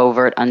 invisible,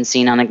 covert,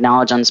 unseen,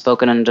 unacknowledged,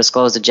 unspoken,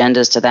 undisclosed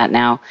agendas to that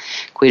now?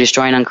 Can we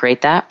destroy and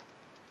uncreate that?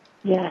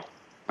 Yes.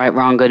 Right,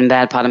 wrong, good and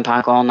bad, pot and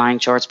pock, all nine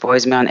shorts,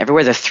 boys and beyond.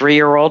 Everywhere the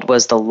 3-year-old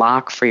was the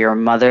lock for your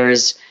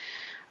mother's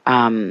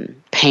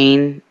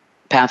pain,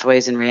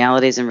 pathways, and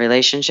realities and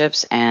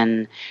relationships,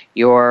 and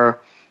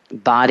your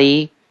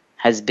body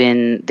has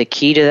been the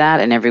key to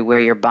that, and everywhere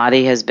your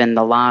body has been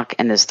the lock,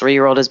 and this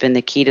 3-year-old has been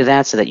the key to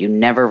that, so that you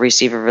never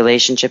receive a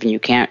relationship and you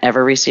can't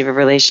ever receive a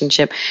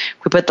relationship.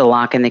 We put the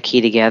lock and the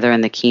key together,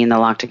 and the key and the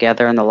lock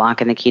together, and the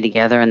lock and the key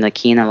together, and the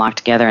key and the lock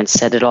together, and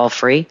set it all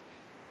free.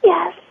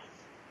 Yes.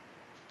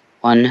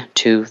 1,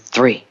 2,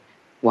 3.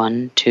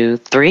 1, 2,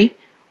 3.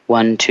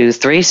 1, 2,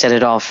 3. Set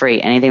it all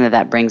free. Anything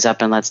that brings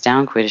up and lets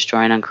down, can we destroy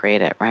and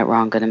uncreate it? Right,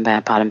 wrong, good and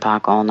bad, pot and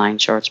pock, all 9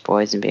 shorts,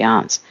 boys and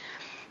beyonds.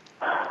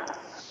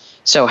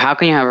 So how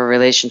can you have a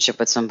relationship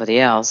with somebody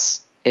else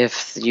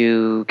if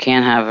you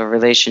can't have a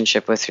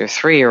relationship with your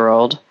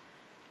 3-year-old?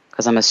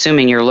 Because I'm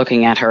assuming you're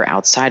looking at her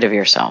outside of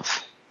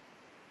yourself.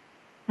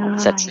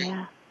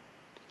 Yeah.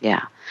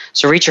 Yeah.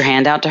 So reach your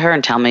hand out to her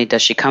and tell me,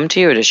 does she come to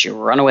you or does she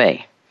run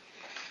away?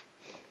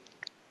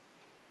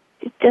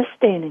 She's just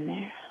standing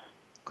there.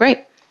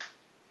 Great.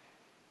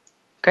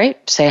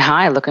 Say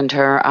hi, look into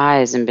her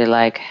eyes and be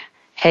like,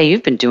 hey,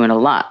 you've been doing a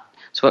lot.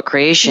 So what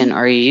creation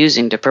are you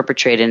using to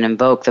perpetrate and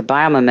invoke the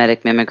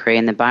biomimetic mimicry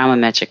and the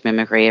biomimetic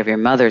mimicry of your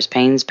mother's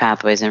pains,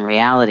 pathways, and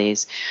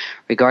realities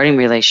regarding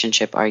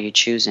relationship are you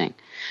choosing?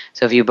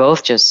 So if you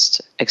both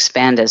just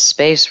expand as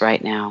space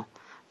right now,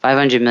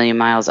 500 million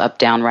miles up,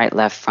 down, right,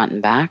 left, front,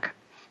 and back,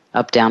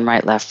 up, down,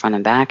 right, left, front,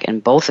 and back,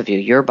 and both of you,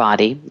 your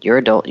body, your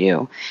adult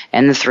you,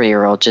 and the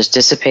 3-year-old just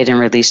dissipate and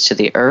release to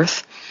the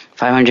earth,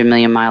 500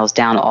 million miles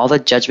down, all the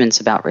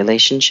judgments about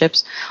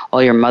relationships,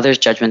 all your mother's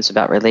judgments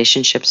about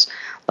relationships,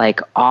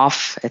 like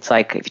off. It's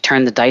like if you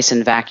turn the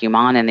Dyson vacuum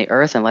on in the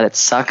earth and let it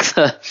suck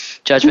the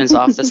judgments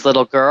off this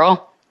little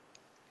girl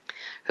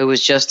who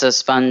was just a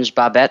sponge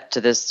Babette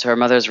to her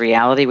mother's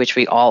reality, which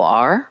we all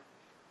are.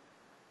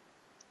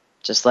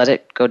 Just let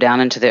it go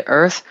down into the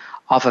earth.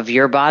 Off of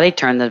your body,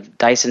 turn the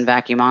Dyson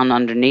vacuum on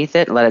underneath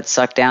it, let it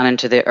suck down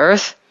into the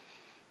earth.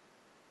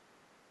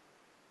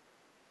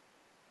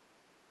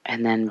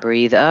 And then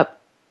breathe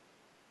up.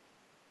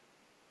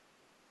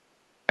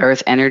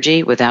 Earth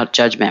energy without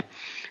judgment.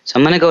 So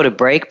I'm going to go to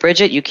break.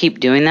 Bridget, you keep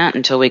doing that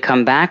until we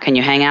come back. Can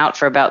you hang out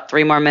for about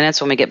 3 more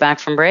minutes when we get back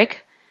from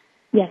break?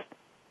 Yes.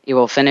 You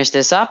will finish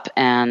this up,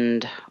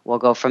 and we'll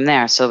go from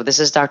there. So this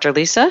is Dr.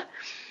 Lisa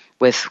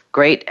with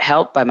great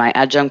help by my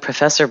adjunct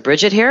professor,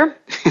 Bridget, here.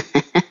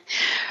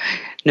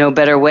 No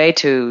better way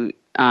to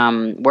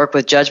work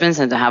with judgments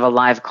than to have a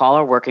live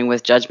caller working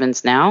with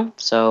judgments now.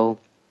 So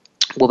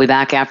we'll be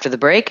back after the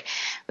break.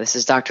 This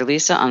is Dr.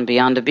 Lisa on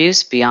Beyond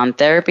Abuse, Beyond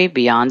Therapy,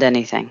 Beyond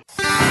Anything.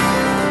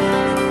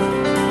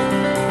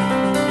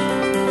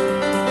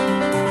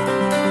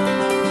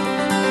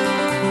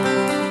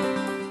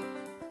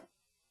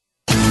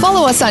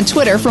 Follow us on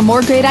Twitter for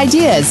more great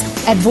ideas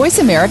at Voice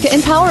America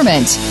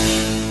Empowerment.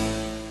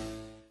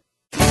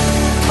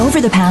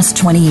 Over the past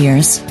 20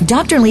 years,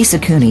 Dr. Lisa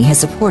Cooney has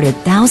supported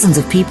thousands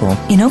of people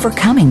in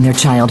overcoming their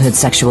childhood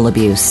sexual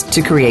abuse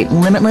to create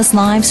limitless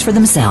lives for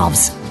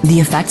themselves. The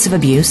effects of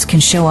abuse can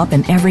show up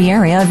in every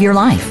area of your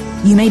life.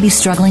 You may be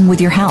struggling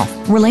with your health,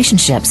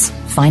 relationships,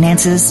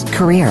 finances,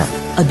 career.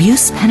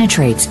 Abuse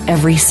penetrates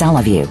every cell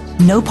of you.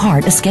 No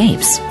part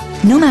escapes.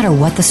 No matter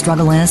what the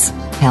struggle is,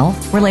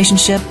 health,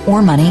 relationship,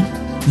 or money,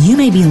 you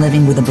may be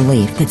living with a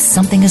belief that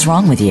something is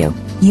wrong with you.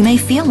 You may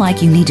feel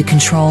like you need to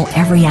control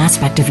every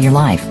aspect of your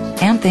life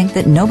and think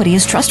that nobody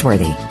is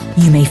trustworthy.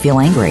 You may feel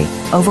angry,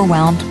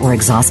 overwhelmed, or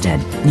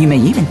exhausted. You may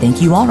even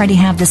think you already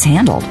have this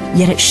handled,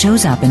 yet it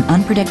shows up in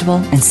unpredictable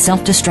and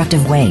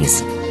self-destructive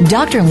ways.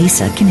 Dr.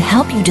 Lisa can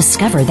help you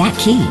discover that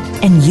key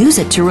and use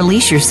it to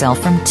release yourself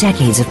from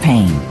decades of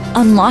pain.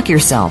 Unlock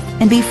yourself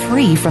and be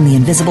free from the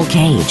invisible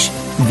cage.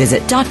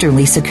 Visit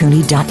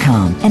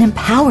drlisacooney.com and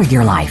empower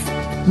your life.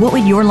 What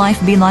would your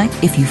life be like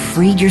if you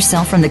freed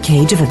yourself from the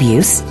cage of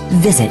abuse?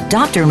 Visit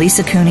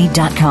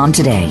drlisacooney.com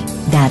today.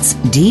 That's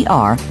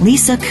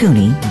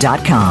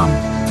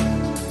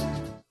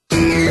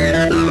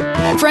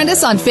drlisacooney.com. Friend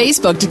us on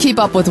Facebook to keep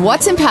up with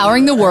what's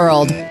empowering the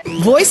world.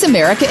 Voice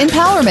America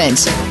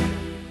Empowerment.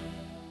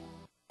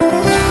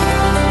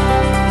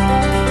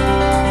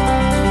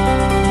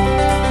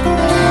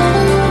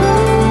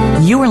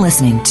 You are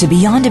listening to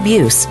Beyond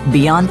Abuse,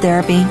 Beyond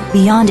Therapy,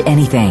 Beyond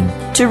Anything.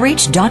 To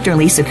reach Dr.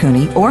 Lisa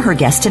Cooney or her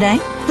guest today,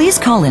 please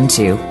call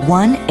into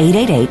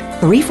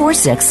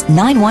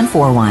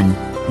 1-888-346-9141.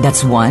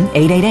 That's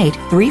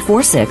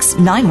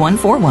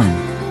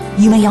 1-888-346-9141.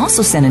 You may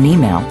also send an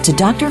email to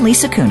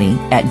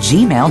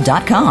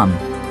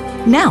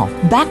drlisacooney@gmail.com. Now,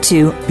 back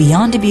to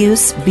Beyond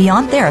Abuse,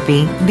 Beyond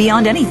Therapy,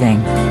 Beyond Anything.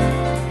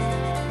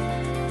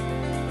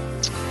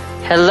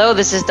 Hello,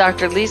 this is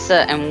Dr.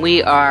 Lisa, and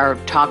we are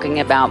talking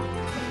about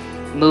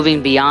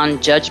moving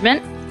beyond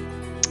judgment.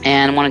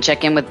 And I want to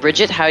check in with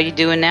Bridget. How are you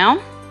doing now?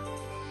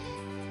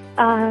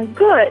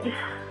 Good.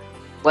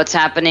 What's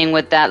happening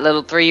with that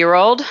little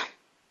 3-year-old?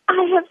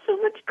 I have so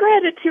much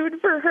gratitude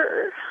for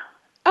her.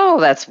 Oh,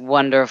 that's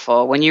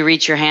wonderful. When you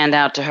reach your hand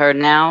out to her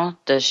now,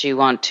 does she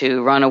want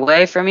to run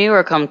away from you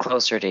or come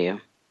closer to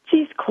you?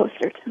 She's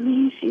closer to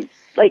me. She's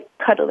like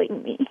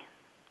cuddling me.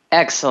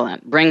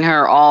 Excellent. Bring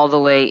her all the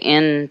way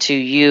into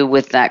you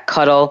with that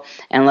cuddle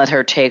and let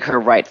her take her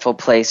rightful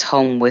place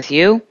home with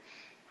you.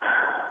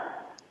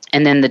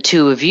 And then the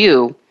two of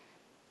you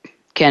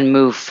can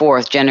move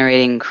forth,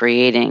 generating,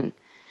 creating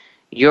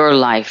your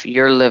life,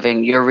 your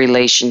living, your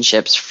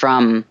relationships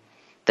from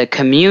the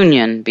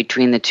communion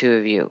between the two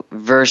of you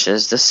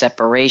versus the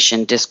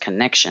separation,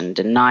 disconnection,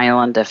 denial,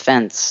 and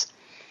defense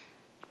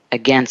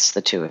against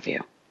the two of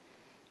you.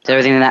 So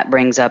everything that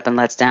brings up and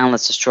lets down,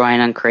 let's destroy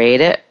and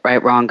uncreate it.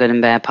 Right, wrong, good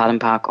and bad, pot and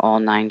pock, all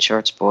 9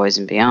 shorts, boys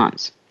and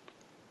beyonds.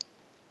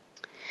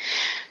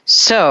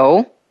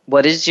 So,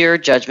 what is your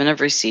judgment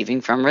of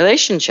receiving from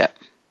relationship?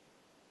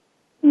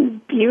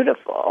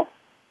 Beautiful.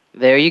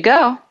 There you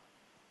go.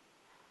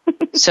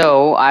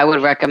 So I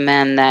would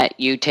recommend that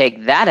you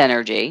take that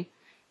energy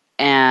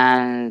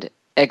and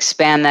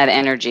expand that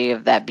energy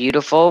of that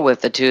beautiful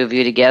with the two of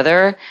you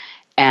together,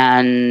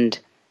 and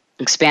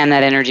expand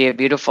that energy of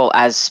beautiful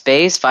as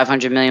space,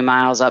 500 million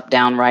miles up,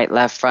 down, right,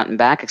 left, front, and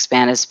back.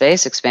 Expand as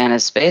space, expand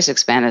as space,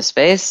 expand as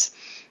space.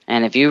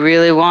 And if you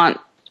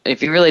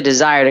really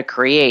desire to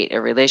create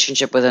a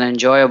relationship with an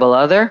enjoyable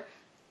other,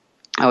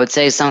 I would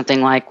say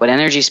something like, what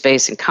energy,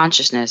 space, and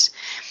consciousness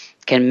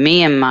can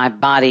me and my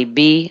body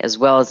be, as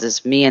well as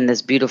this me and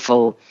this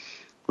beautiful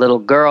little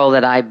girl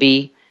that I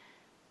be?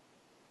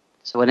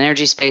 So what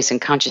energy, space, and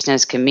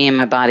consciousness can me and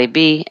my body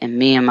be, and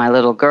me and my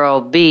little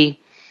girl be,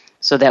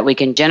 so that we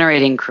can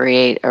generate and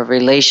create a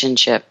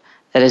relationship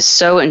that is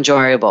so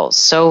enjoyable,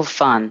 so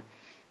fun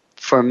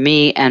for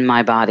me and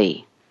my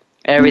body.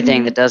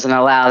 Everything that doesn't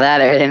allow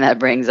that, everything that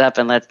brings up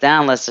and lets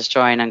down, let's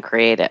destroy and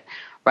uncreate it.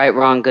 Right,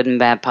 wrong, good and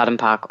bad, pot and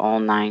pock, all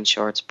 9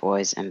 shorts,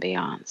 boys and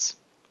beyonds.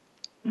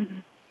 Mm-hmm.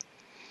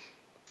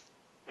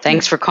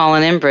 Thanks for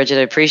calling in, Bridget.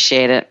 I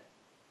appreciate it.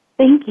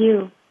 Thank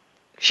you.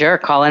 Sure,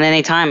 call in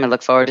anytime. I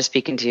look forward to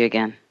speaking to you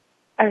again.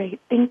 All right,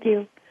 thank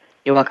you.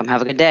 You're welcome.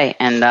 Have a good day.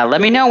 And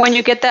let me know when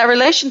you get that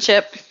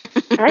relationship.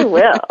 I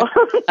will.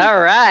 All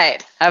right.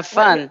 Have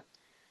fun.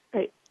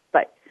 Right.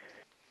 Bye.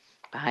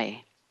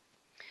 Bye.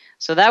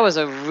 So that was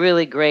a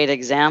really great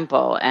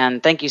example.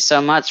 And thank you so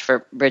much,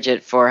 for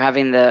Bridget, for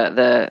having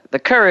the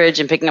courage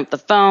and picking up the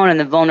phone and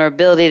the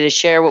vulnerability to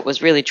share what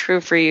was really true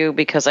for you,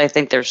 because I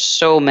think there's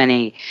so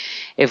many.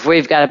 If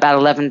we've got about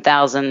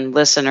 11,000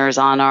 listeners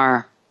on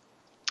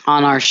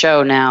our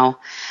show now,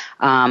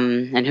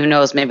 and who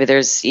knows, maybe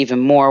there's even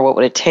more, what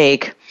would it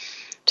take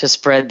to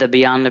spread the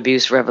Beyond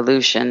Abuse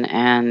revolution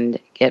and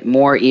get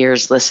more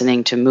ears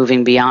listening to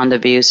moving beyond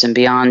abuse and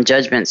beyond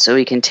judgment, so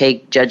we can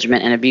take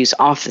judgment and abuse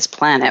off this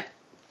planet?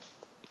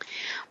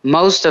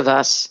 Most of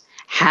us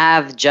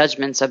have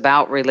judgments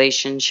about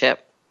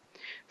relationship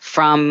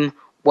from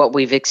what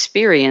we've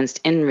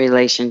experienced in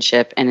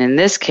relationship. And in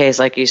this case,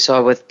 like you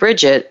saw with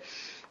Bridget,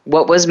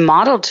 what was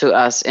modeled to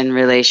us in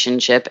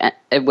relationship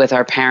with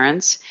our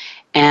parents.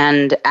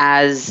 And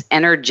as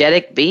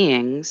energetic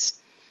beings,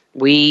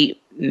 we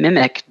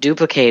mimic,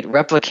 duplicate,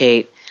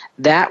 replicate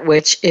that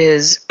which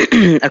is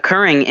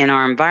occurring in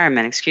our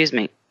environment.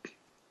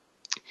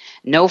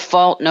 No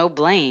fault, no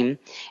blame.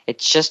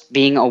 It's just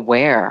being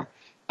aware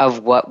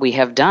of what we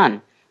have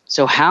done.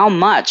 So how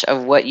much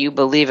of what you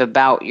believe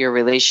about your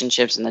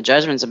relationships and the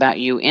judgments about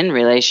you in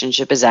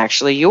relationship is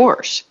actually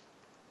yours?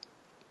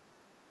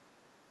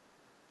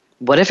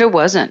 What if it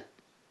wasn't?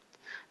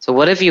 So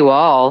what if you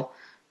all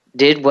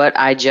did what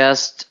I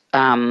just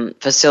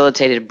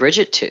facilitated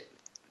Bridget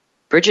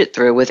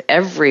through with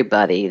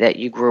everybody that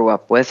you grew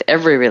up with,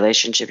 every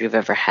relationship you've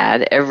ever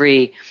had,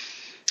 every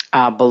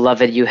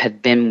beloved you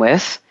had been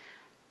with,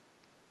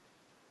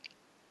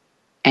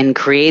 and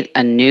create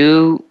a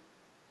new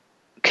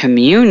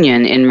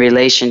communion in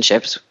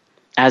relationships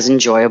as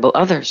enjoyable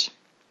others,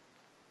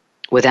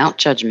 without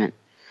judgment,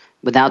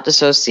 without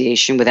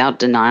dissociation, without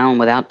denial, and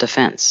without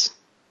defense.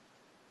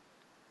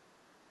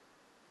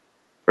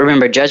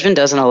 Remember, judgment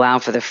doesn't allow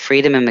for the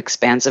freedom and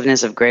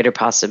expansiveness of greater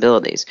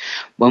possibilities.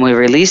 When we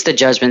released the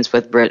judgments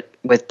with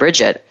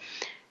Bridget,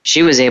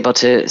 she was able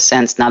to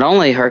sense not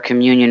only her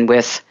communion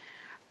with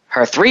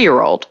her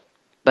 3-year-old,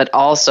 but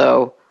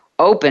also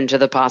open to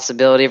the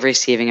possibility of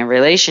receiving a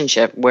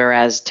relationship,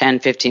 whereas 10,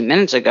 15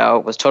 minutes ago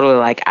it was totally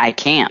like, I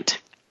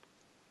can't.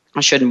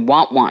 I shouldn't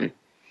want one.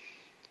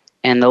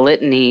 And the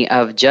litany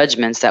of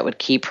judgments that would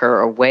keep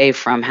her away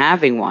from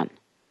having one,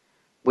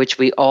 which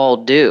we all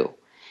do.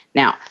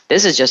 Now,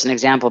 this is just an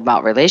example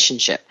about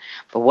relationship,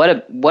 but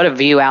what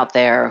of you out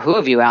there, who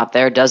of you out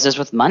there does this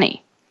with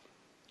money?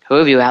 Who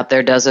of you out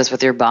there does this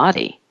with your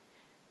body?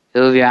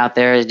 Who of you out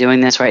there is doing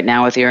this right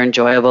now with your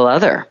enjoyable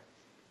other?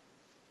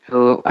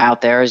 Who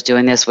out there is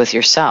doing this with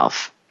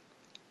yourself?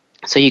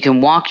 So you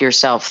can walk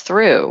yourself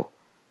through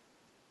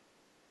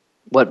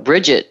what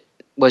Bridget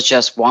was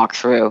just walked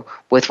through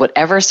with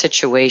whatever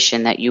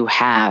situation that you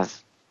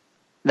have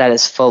that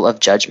is full of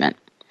judgment.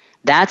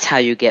 That's how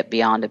you get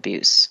beyond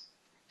abuse,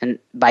 and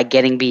by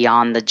getting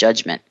beyond the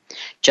judgment.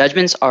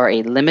 Judgments are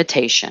a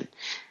limitation.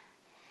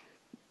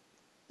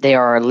 They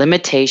are a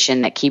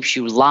limitation that keeps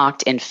you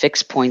locked in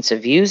fixed points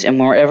of views, and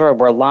wherever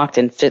we're locked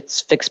in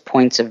fixed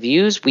points of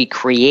views, we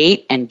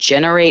create and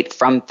generate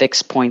from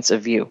fixed points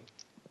of view.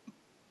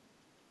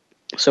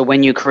 So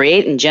when you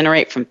create and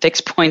generate from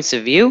fixed points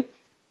of view,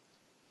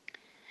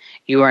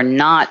 you are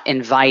not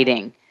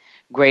inviting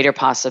greater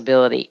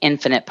possibility,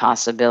 infinite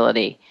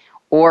possibility,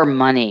 or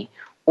money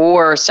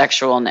or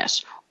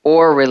sexualness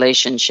or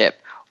relationship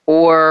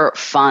or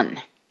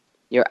fun.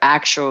 You're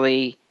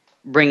actually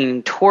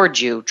bringing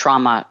towards you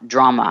trauma,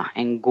 drama,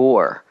 and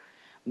gore,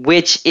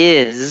 which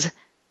is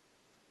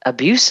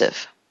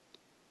abusive.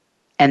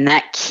 And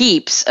that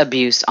keeps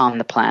abuse on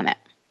the planet.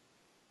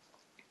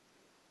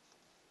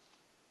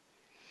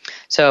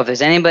 So if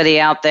there's anybody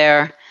out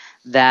there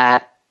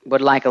that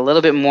would like a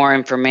little bit more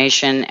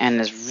information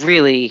and is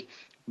really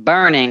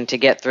burning to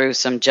get through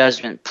some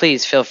judgment,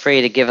 please feel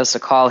free to give us a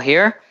call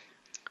here.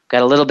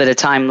 Got a little bit of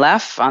time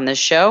left on this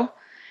show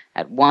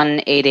at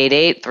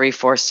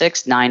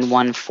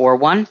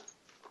 1-888-346-9141.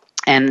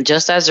 And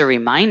just as a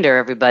reminder,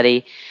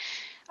 everybody,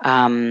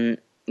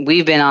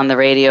 we've been on the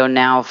radio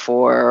now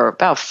for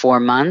about 4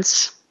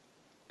 months,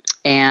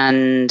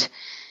 and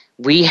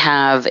we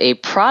have a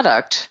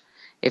product,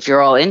 if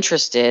you're all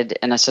interested,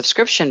 in a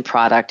subscription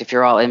product, if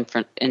you're all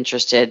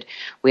interested.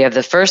 We have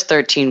the first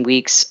 13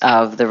 weeks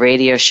of the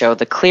radio show,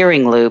 The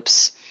Clearing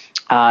Loops,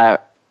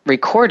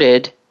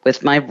 recorded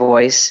with my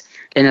voice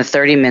in a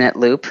 30-minute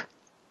loop,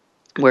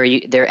 where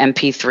they're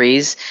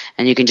MP3s,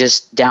 and you can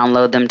just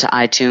download them to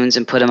iTunes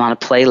and put them on a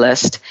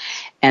playlist,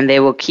 and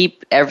they will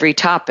keep every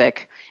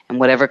topic. And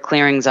whatever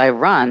clearings I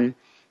run,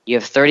 you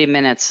have 30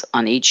 minutes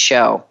on each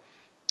show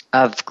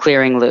of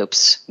clearing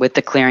loops with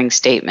the clearing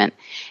statement.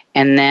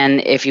 And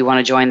then if you want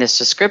to join the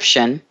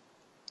subscription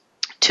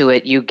to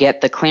it, you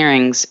get the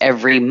clearings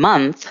every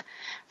month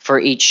for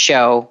each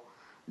show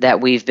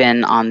that we've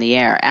been on the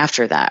air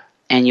after that.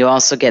 And you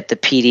also get the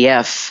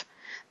PDF,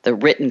 the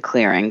written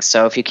clearings.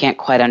 So if you can't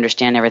quite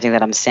understand everything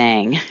that I'm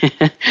saying,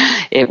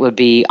 it would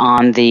be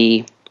on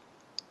the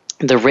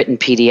written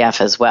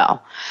PDF as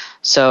well.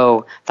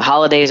 So the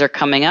holidays are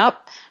coming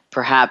up.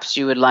 Perhaps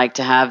you would like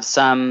to have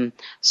some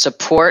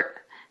support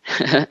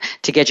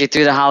to get you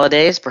through the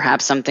holidays.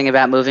 Perhaps something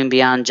about moving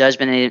beyond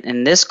judgment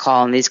in this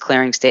call and these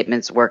clearing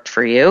statements worked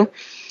for you.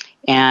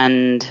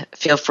 And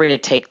feel free to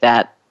take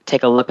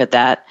a look at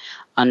that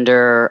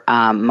under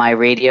my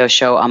radio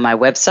show on my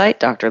website,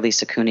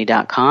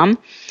 drlisacooney.com,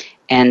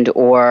 and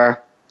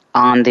or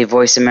on the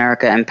Voice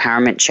America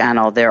Empowerment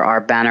channel. There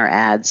are banner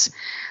ads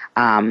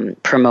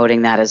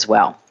promoting that as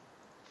well.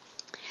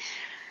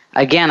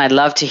 Again, I'd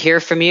love to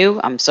hear from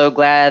you. I'm so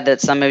glad that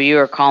some of you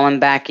are calling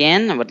back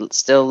in. I would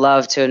still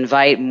love to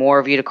invite more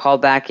of you to call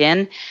back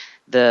in.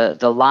 The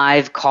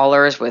live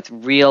callers with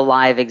real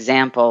live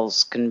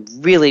examples can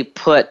really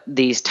put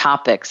these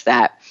topics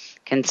that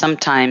can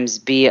sometimes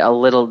be a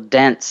little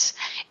dense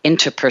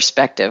into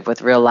perspective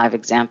with real live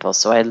examples.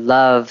 So I'd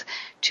love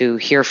to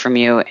hear from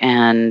you,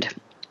 and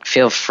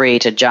feel free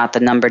to jot the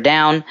number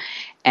down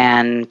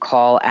and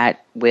call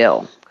at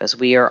will, because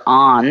we are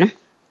on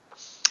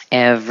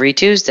every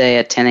Tuesday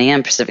at 10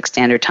 a.m. Pacific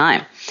Standard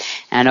Time.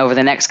 And over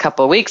the next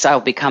couple of weeks, I'll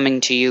be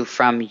coming to you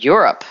from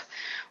Europe,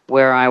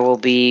 where I will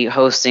be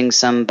hosting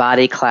some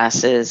body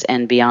classes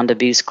and Beyond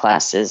Abuse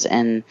classes,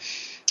 and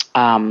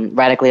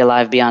Radically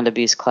Alive Beyond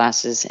Abuse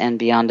classes, and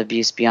Beyond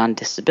Abuse, Beyond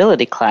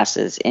Disability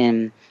classes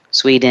in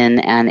Sweden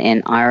and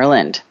in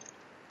Ireland.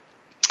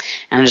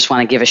 And I just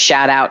want to give a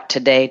shout out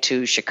today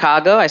to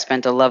Chicago. I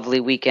spent a lovely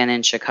weekend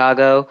in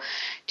Chicago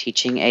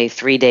teaching a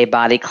 3-day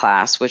body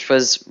class, which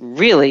was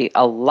really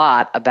a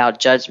lot about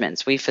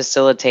judgments. We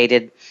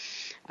facilitated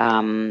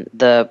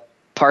the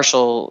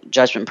partial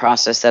judgment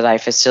process that I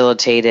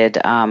facilitated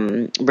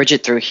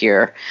Bridget through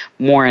here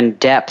more in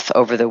depth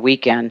over the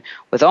weekend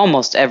with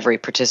almost every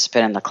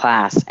participant in the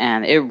class.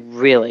 And it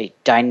really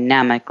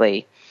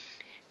dynamically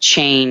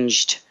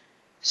changed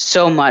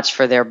so much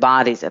for their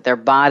bodies, that their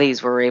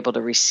bodies were able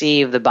to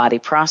receive the body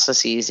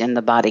processes in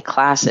the body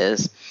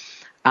classes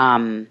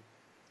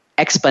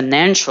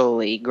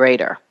exponentially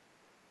greater,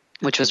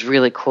 which was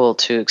really cool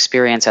to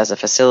experience as a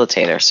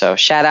facilitator. So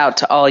shout out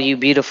to all you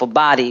beautiful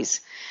bodies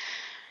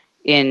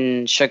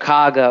in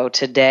Chicago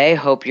today.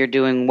 Hope you're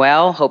doing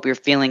well. Hope you're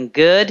feeling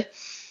good.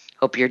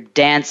 Hope you're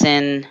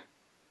dancing.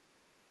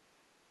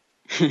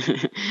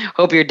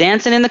 Hope you're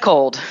dancing in the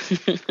cold.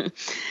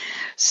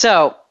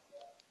 So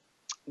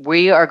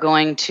we are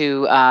going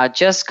to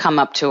just come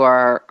up to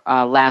our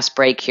last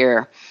break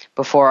here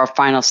before our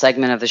final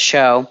segment of the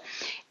show.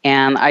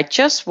 And I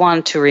just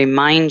want to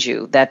remind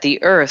you that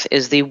the earth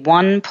is the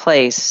one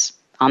place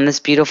on this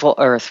beautiful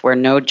earth where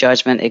no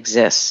judgment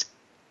exists.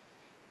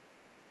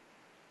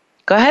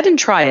 Go ahead and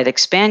try it.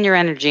 Expand your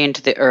energy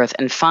into the earth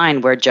and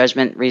find where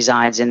judgment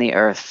resides in the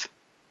earth.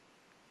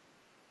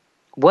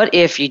 What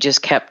if you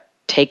just kept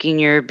taking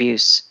your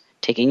abuse,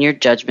 taking your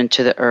judgment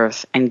to the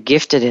earth and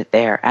gifted it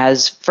there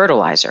as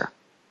fertilizer,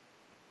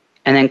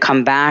 and then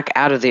come back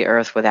out of the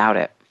earth without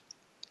it?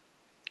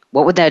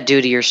 What would that do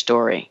to your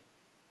story?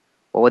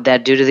 What would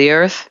that do to the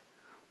earth?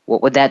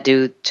 What would that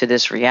do to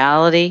this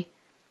reality,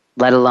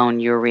 let alone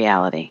your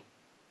reality?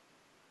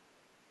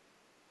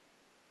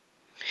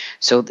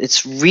 So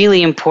it's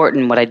really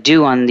important. What I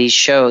do on these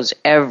shows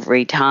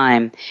every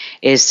time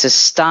is to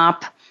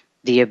stop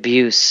the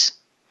abuse,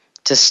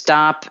 to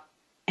stop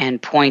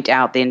and point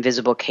out the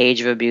invisible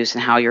cage of abuse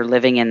and how you're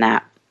living in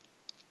that,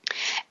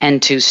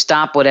 and to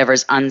stop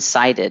whatever's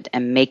unsighted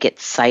and make it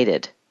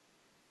sighted.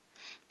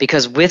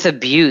 Because with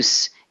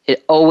abuse,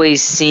 it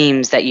always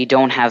seems that you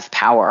don't have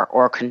power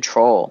or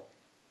control.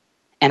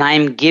 And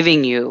I'm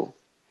giving you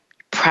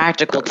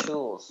practical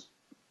tools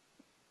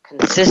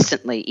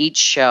consistently each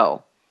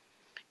show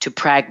to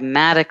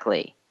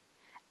pragmatically,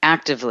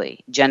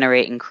 actively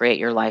generate and create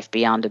your life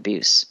beyond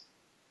abuse,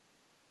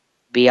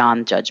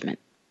 beyond judgment,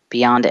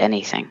 beyond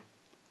anything.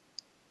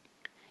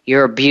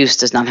 Your abuse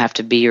does not have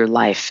to be your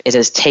life. It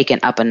has taken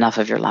up enough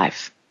of your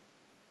life.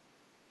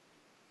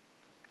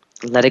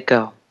 Let it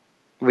go.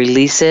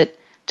 Release it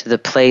to the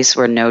place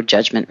where no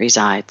judgment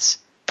resides,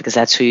 because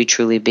that's who you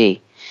truly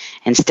be.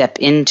 And step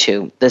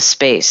into the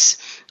space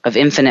of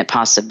infinite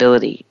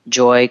possibility,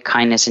 joy,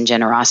 kindness, and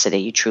generosity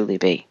you truly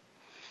be.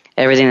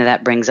 Everything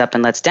that brings up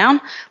and lets down,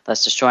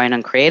 let's destroy and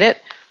uncreate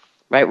it.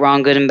 Right,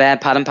 wrong, good and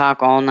bad, pot and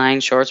pock, all nine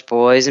shorts,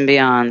 boys and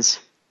beyonds.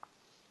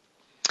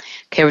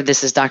 Okay,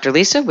 this is Dr.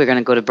 Lisa. We're going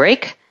to go to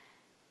break,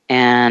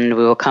 and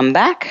we will come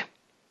back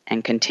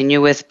and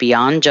continue with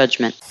Beyond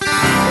Judgment.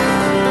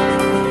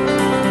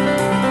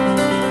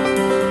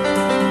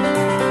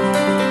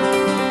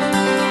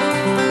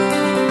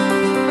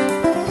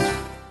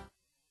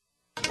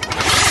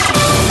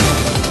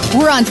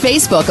 We're on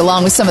Facebook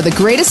along with some of the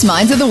greatest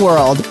minds of the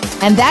world,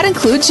 and that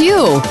includes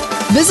you.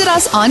 Visit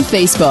us on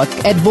Facebook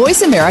at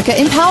Voice America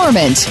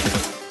Empowerment.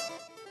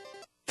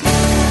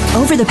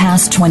 Over the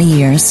past 20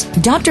 years,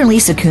 Dr.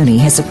 Lisa Cooney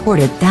has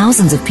supported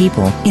thousands of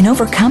people in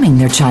overcoming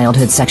their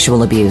childhood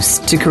sexual abuse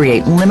to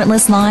create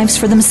limitless lives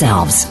for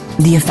themselves.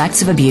 The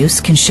effects of abuse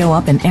can show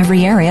up in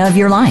every area of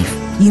your life.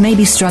 You may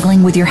be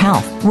struggling with your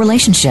health,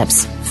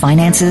 relationships,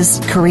 finances,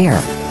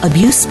 career.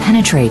 Abuse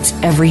penetrates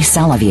every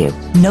cell of you.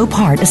 No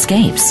part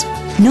escapes.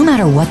 No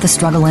matter what the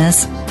struggle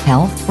is,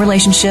 health,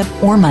 relationship,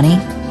 or money,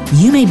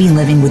 you may be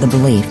living with a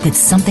belief that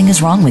something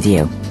is wrong with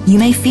you. You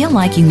may feel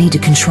like you need to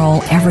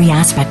control every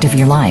aspect of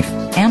your life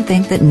and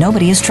think that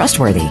nobody is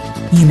trustworthy.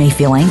 You may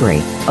feel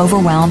angry,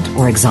 overwhelmed,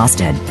 or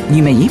exhausted.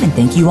 You may even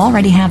think you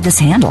already have this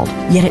handled,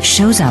 yet it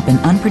shows up in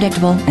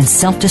unpredictable and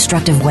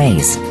self-destructive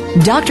ways.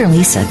 Dr.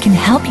 Lisa can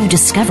help you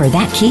discover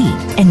that key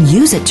and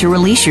use it to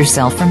release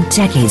yourself from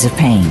decades of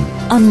pain.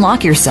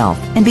 Unlock yourself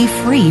and be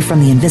free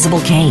from the invisible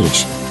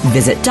cage.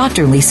 Visit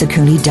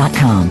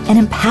drlisacooney.com and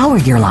empower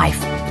your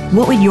life.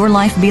 What would your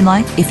life be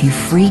like if you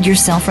freed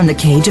yourself from the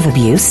cage of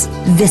abuse?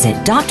 Visit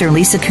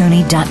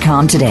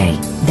drlisacooney.com today.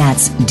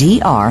 That's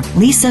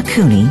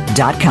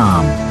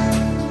drlisacooney.com.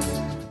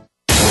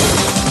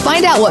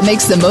 Find out what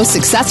makes the most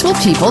successful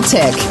people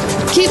tick.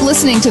 Keep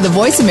listening to the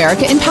Voice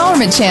America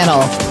Empowerment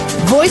Channel.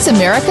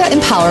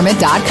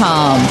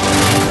 VoiceAmericaEmpowerment.com.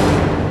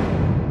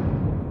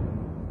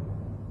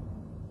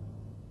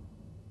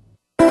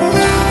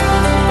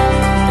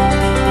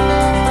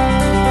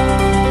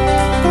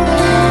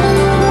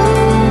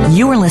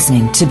 You are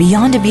listening to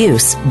Beyond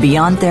Abuse,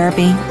 Beyond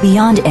Therapy,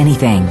 Beyond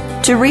Anything.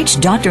 To reach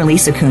Dr.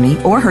 Lisa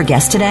Cooney or her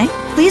guest today,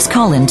 please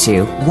call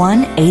into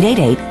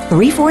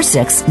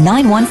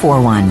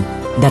 1-888-346-9141.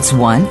 That's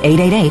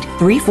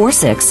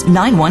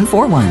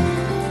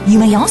 1-888-346-9141. You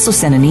may also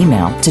send an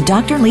email to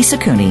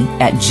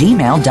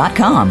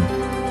drlisacooney@gmail.com.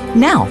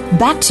 Now,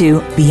 back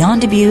to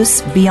Beyond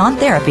Abuse, Beyond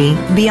Therapy,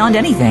 Beyond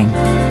Anything.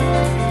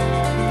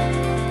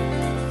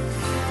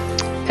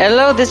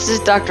 Hello, this is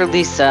Dr.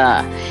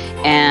 Lisa,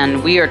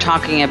 and we are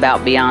talking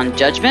about Beyond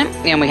Judgment,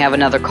 and we have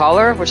another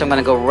caller, which I'm going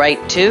to go right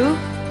to,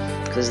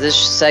 because this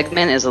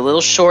segment is a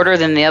little shorter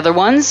than the other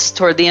ones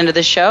toward the end of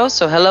the show.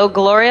 So hello,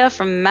 Gloria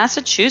from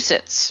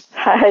Massachusetts.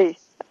 Hi.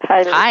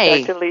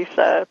 Hi. Dr.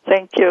 Lisa.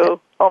 Thank you.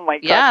 Oh, my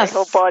God, Yes. my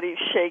whole body's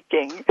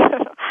shaking.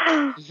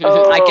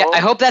 I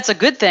hope that's a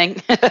good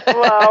thing.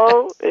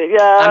 Well,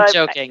 yeah. I'm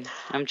joking.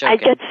 I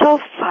get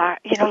so far,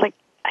 like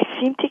I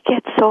seem to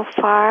get so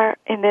far,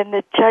 and then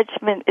the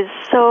judgment is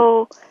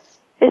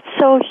it's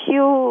so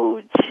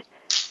huge.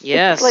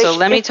 Yes, like, so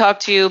let me talk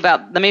to you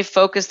about, let me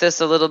focus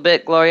this a little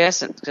bit, Gloria,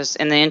 just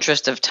in the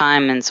interest of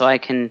time and so I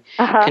can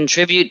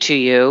contribute to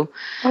you.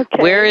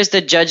 Okay. Where is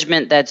the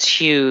judgment that's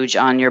huge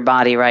on your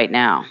body right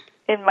now?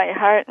 In my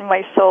heart and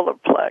my solar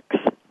plex.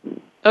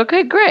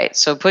 Okay, great.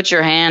 So put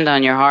your hand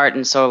on your heart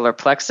and solar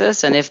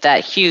plexus, and if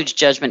that huge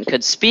judgment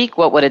could speak,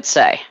 what would it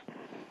say?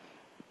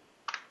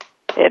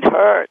 It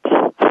hurts.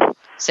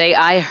 Say,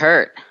 I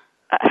hurt.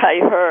 I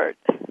hurt.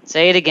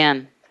 Say it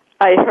again.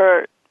 I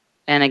hurt.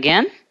 And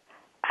again?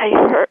 I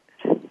hurt.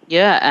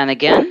 Yeah, and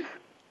again?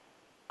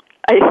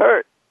 I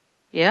hurt.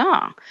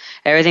 Yeah.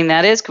 Everything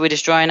that is, can we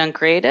destroy and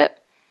uncreate it?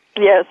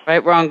 Yes.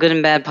 Right, wrong, good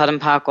and bad, pot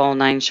and pock, all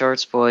nine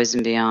shorts, boys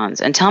and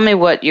beyonds. And tell me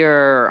what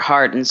your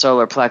heart and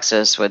solar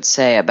plexus would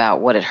say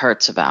about what it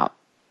hurts about.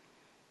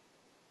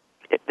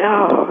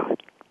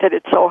 That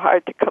it's so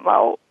hard to come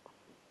out.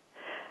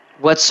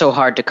 What's so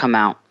hard to come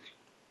out?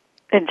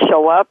 And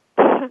show up.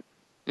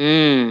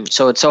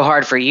 So it's so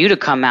hard for you to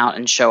come out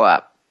and show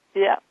up.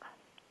 Yeah.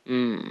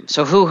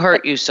 So who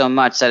hurt you so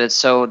much that it's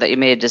so that you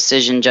made a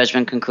decision,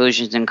 judgment,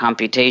 conclusions, and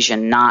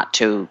computation not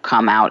to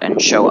come out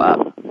and show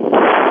up?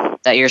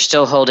 That you're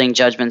still holding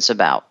judgments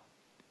about?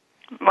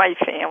 My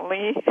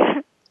family.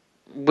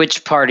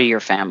 Which part of your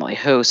family?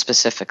 Who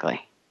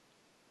specifically?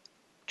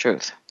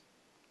 Truth.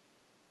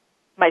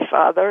 My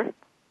father,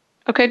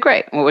 Okay,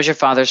 great. What was your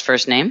father's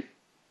first name?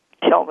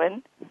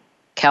 Tillman.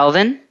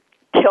 Calvin?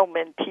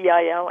 Tillman,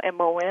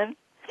 Tilmon.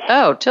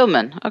 Oh,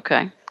 Tillman.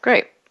 Okay,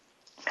 great.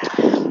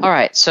 All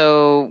right,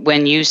 so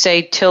when you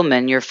say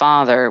Tillman, your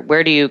father,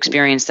 where do you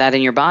experience that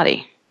in your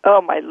body?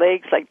 Oh, my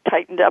legs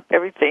tightened up,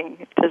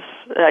 everything. Just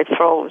I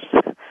froze.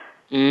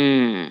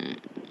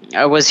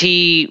 Was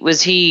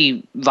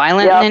he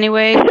violent in any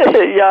way?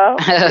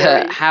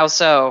 Yeah. How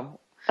so?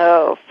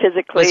 Oh,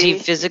 physically. Was he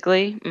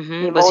physically?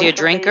 Mm-hmm. Was he a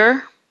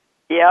drinker?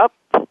 Yep.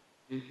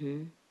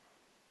 Mm-hmm.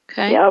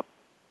 Okay. Yep.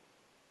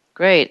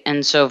 Great.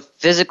 And so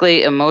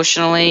physically,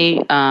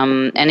 emotionally,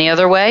 any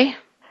other way?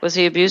 Was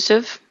he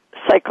abusive?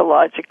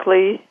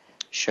 Psychologically.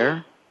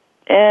 Sure.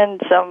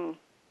 And some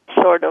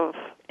sort of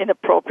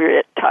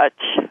inappropriate touch.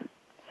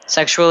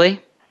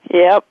 Sexually?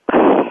 Yep.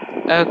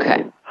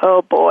 Okay.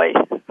 Oh, boy.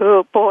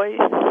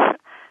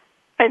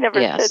 I never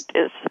said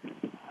this.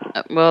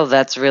 Well,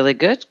 that's really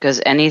good,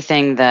 because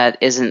anything that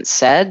isn't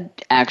said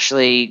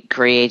actually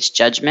creates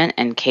judgment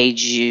and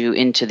cages you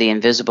into the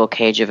invisible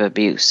cage of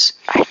abuse.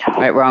 I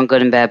know. Right, wrong,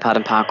 good and bad, pot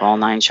and pock, all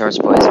nine shorts,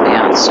 boys and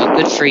beyond. So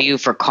good for you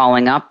for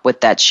calling up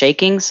with that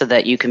shaking so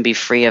that you can be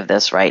free of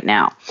this right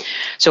now.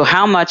 So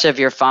how much of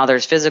your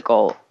father's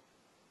physical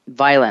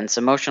violence,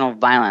 emotional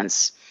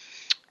violence,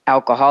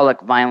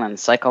 alcoholic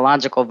violence,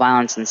 psychological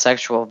violence, and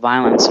sexual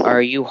violence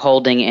are you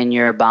holding in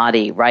your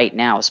body right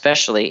now,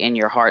 especially in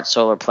your heart,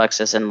 solar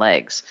plexus, and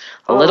legs?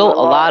 A little,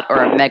 a lot,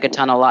 or a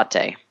megaton, a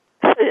latte?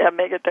 Yeah,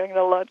 megaton,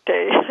 a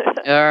latte.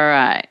 All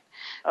right.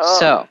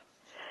 Oh.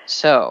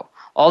 So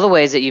all the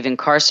ways that you've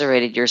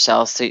incarcerated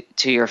yourself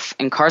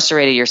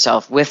incarcerated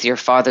yourself with your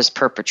father's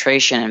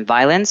perpetration and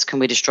violence, can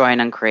we destroy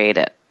and uncreate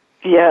it?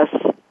 Yes.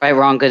 Right,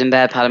 wrong, good and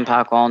bad, pot and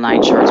pock, all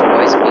nine shorts,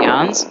 boys and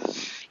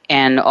beyonds.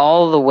 And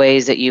all the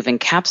ways that you've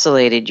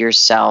encapsulated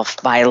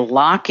yourself by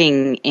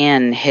locking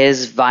in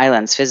his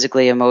violence,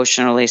 physically,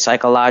 emotionally,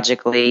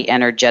 psychologically,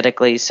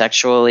 energetically,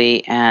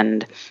 sexually,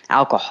 and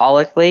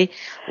alcoholically,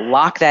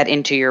 lock that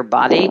into your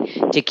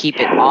body to keep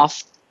it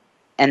off,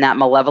 and that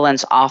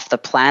malevolence off the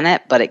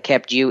planet, but it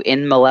kept you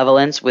in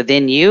malevolence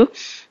within you.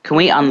 Can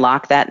we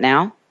unlock that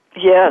now?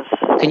 Yes.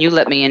 Can you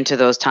let me into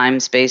those time,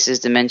 spaces,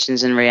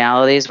 dimensions, and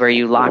realities where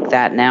you lock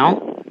that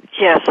now?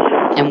 Yes.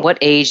 And what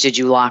age did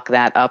you lock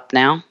that up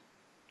now?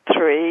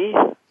 3.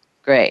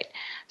 Great.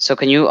 So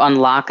can you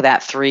unlock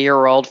that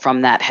 3-year-old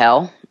from that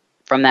hell,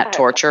 from that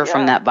torture,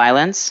 from that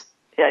violence?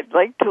 Yeah, I'd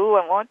like to.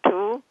 I want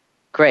to.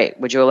 Great.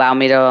 Would you allow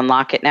me to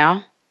unlock it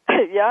now?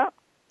 Yeah.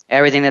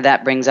 Everything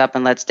that brings up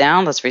and lets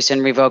down, let's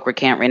rescind, revoke,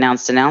 recant,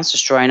 renounce, denounce,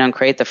 destroy, and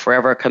uncreate the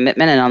forever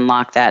commitment, and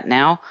unlock that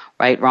now.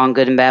 Right, wrong,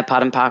 good and bad,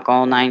 pot and pock,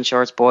 all nine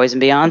shorts, boys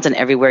and beyonds, and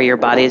everywhere your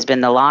body has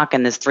been the lock,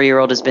 and this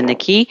 3-year-old has been the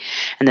key,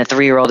 and the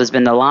 3-year-old has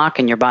been the lock,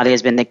 and your body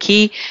has been the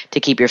key to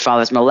keep your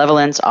father's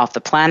malevolence off the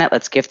planet.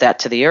 Let's gift that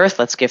to the earth.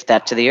 Let's gift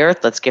that to the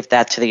earth. Let's gift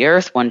that to the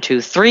earth. 1, 2,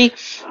 3.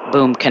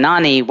 Boom,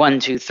 Kanani. 1,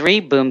 2, 3.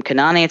 Boom,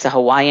 Kanani. It's a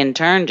Hawaiian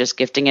turn, just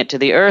gifting it to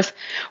the earth.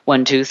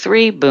 1, 2,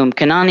 3. Boom,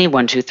 Kanani.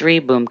 1, 2, 3.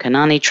 Boom,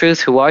 Kanani.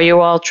 Truth, who are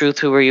you all? Truth,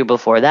 who were you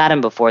before that,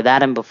 and before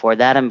that, and before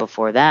that, and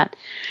before that?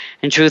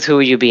 And truth, who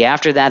will you be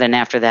after that, and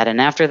after that,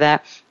 and after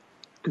that?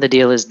 The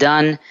deal is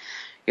done.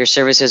 Your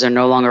services are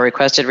no longer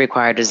requested,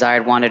 required,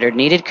 desired, wanted, or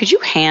needed. Could you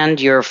hand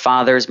your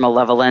father's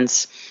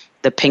malevolence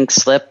the pink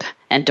slip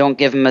and don't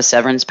give him a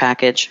severance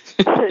package?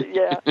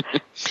 Yeah.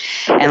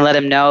 And let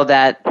him know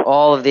that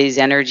all of these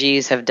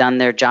energies have done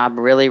their job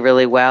really,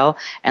 really well.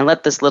 And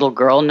let this little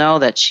girl know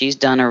that she's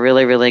done a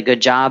really, really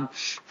good job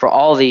for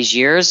all these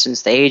years,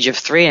 since the age of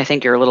 3. I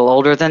think you're a little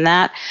older than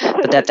that.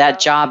 But that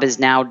job is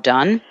now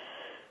done.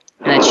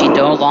 And that she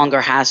no longer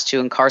has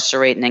to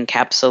incarcerate and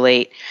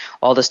encapsulate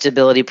all the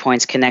stability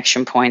points,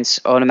 connection points,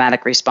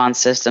 automatic response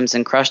systems,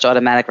 and crushed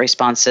automatic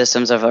response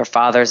systems of her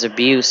father's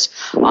abuse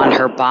on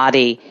her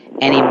body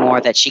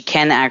anymore, that she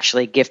can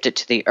actually gift it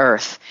to the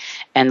earth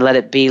and let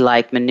it be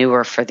like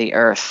manure for the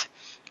earth,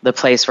 the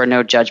place where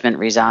no judgment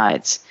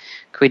resides.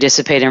 Can we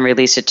dissipate and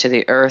release it to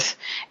the earth,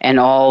 and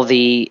all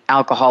the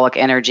alcoholic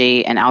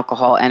energy and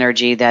alcohol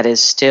energy that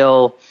is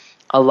still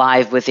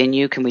alive within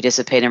you? Can we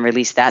dissipate and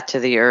release that to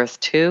the earth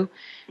too?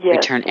 Yes.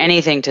 Return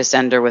anything to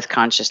sender with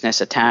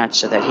consciousness attached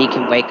so that he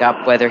can wake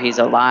up whether he's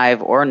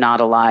alive or not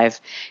alive.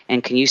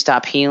 And can you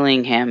stop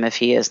healing him if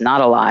he is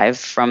not alive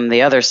from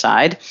the other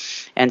side,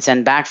 and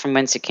send back from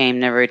whence it came,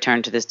 never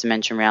return to this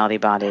dimension reality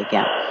body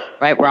again?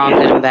 Right, wrong,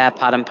 good and bad,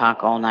 pot and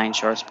pock, all nine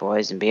shorts,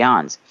 boys and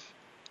beyonds.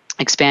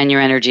 Expand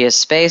your energy as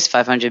space,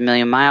 500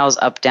 million miles,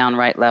 up, down,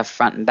 right, left,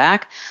 front, and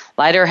back.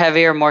 Lighter,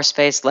 heavier, more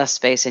space, less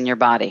space in your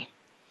body.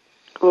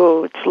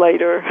 Oh, it's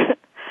lighter.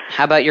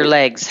 How about your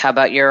legs? How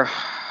about your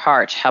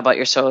heart? How about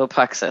your solar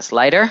plexus?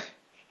 Lighter?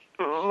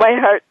 My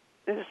heart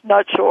is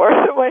not sure.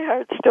 My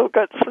heart still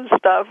got some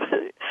stuff.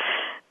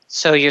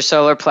 So your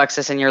solar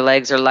plexus and your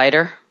legs are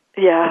lighter?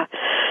 Yeah.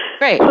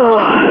 Great.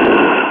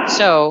 Oh.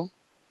 So,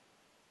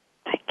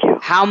 thank you.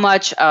 How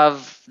much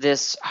of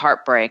this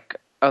heartbreak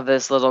of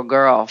this little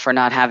girl for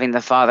not having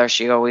the father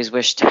she always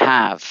wished to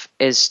have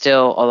is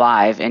still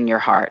alive in your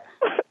heart?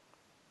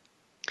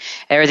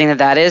 Everything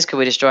that is, could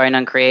we destroy and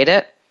uncreate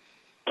it?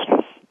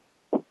 Yes.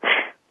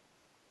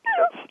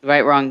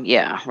 Right, wrong,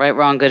 yeah. Right,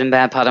 wrong, good and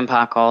bad, pot and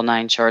pock, all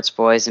 9 shorts,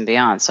 boys and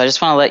beyond. So I just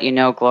want to let you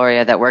know,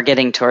 Gloria, that we're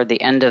getting toward the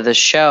end of the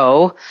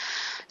show.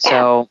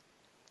 So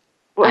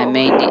I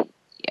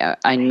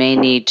may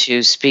need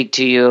to speak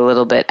to you a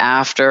little bit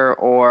after,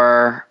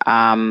 or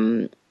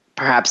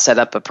perhaps set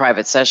up a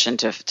private session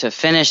to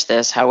finish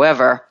this.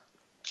 However,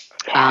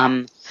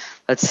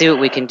 let's see what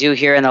we can do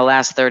here in the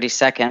last 30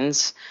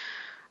 seconds.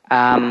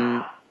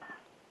 Can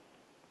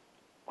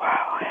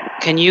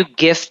you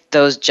gift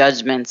those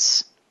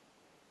judgments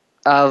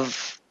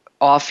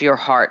off your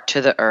heart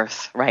to the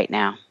earth right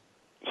now?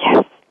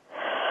 Yes.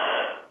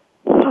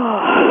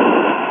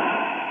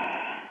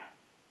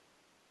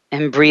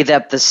 And breathe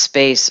up the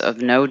space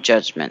of no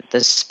judgment,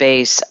 the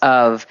space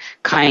of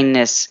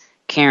kindness,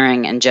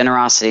 caring, and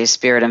generosity,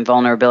 spirit, and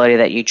vulnerability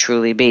that you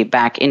truly be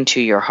back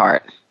into your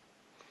heart.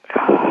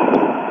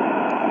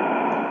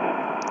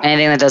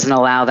 Anything that doesn't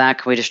allow that,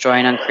 can we destroy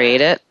and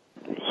uncreate it?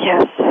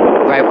 Yes.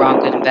 Right, wrong,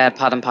 good and bad,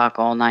 pot and pock,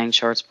 all 9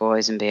 shorts,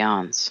 boys and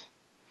beyonds.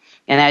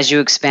 And as you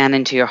expand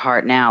into your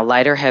heart now,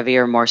 lighter,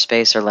 heavier, more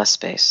space, or less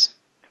space?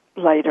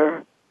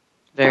 Lighter.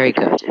 Very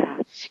good.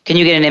 Can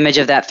you get an image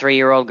of that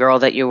 3-year-old girl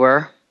that you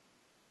were?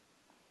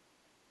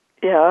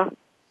 Yeah.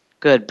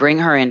 Good. Bring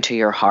her into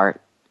your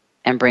heart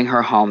and bring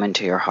her home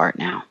into your heart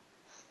now.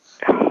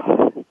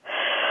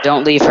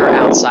 Don't leave her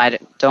outside.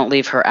 Don't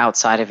leave her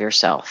outside of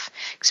yourself.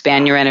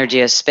 Expand your energy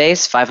as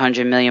space,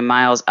 500 million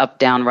miles up,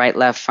 down, right,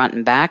 left, front,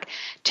 and back.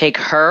 Take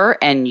her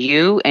and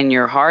you and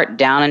your heart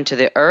down into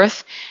the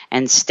earth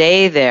and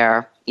stay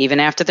there, even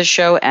after the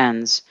show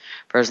ends,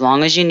 for as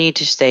long as you need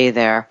to stay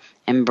there,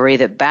 and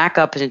breathe it back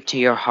up into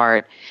your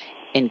heart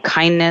in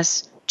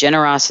kindness,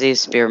 generosity,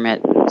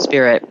 spirit,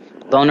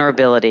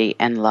 vulnerability,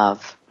 and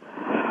love.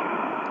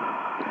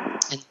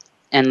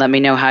 And let me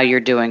know how you're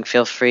doing.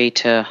 Feel free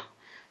to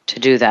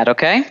do that,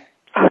 okay?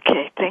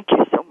 Okay, thank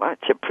you so much.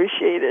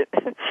 Appreciate it.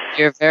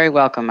 You're very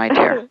welcome, my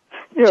dear.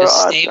 You're Just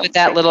awesome. stay with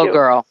that Thank little you.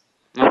 girl.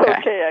 Okay.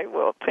 Okay, I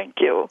will.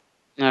 Thank you.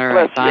 All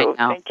right, Bless bye you.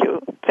 now. Thank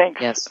you.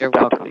 Thanks. Yes, you're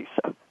Dr. welcome.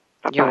 Lisa.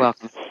 Bye-bye. You're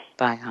welcome.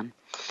 Bye, hon.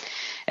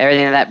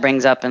 Everything that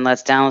brings up and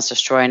lets down, let's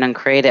destroy and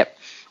uncreate it.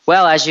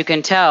 Well, as you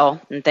can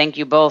tell, and thank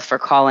you both for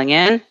calling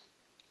in,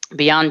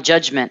 Beyond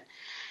Judgment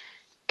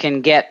can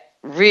get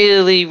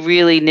really,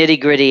 really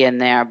nitty-gritty in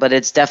there, but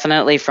it's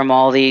definitely from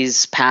all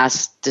these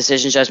past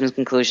decisions, judgments,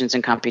 conclusions,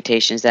 and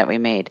computations that we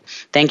made.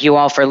 Thank you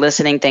all for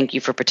listening. Thank you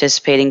for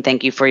participating.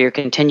 Thank you for your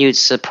continued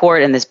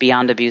support in this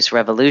Beyond Abuse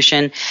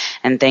revolution.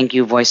 And thank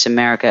you, Voice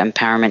America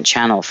Empowerment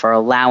Channel, for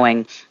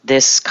allowing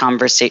this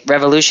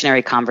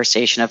revolutionary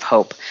conversation of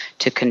hope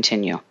to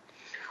continue.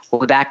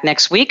 We'll be back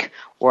next week,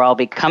 where I'll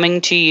be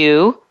coming to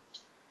you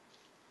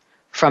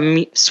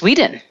from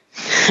Sweden.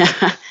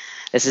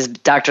 This is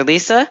Dr.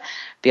 Lisa,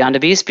 Beyond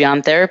Abuse,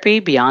 Beyond Therapy,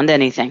 Beyond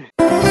Anything.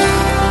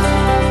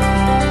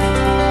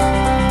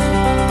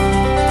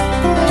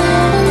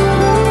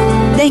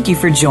 Thank you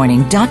for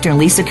joining Dr.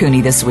 Lisa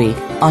Cooney this week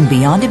on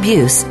Beyond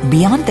Abuse,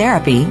 Beyond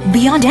Therapy,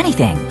 Beyond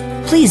Anything.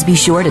 Please be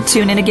sure to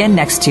tune in again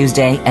next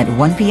Tuesday at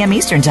 1 p.m.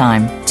 Eastern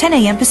Time, 10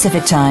 a.m.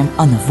 Pacific Time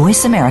on the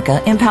Voice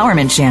America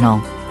Empowerment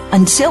Channel.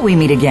 Until we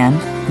meet again,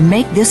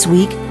 make this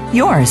week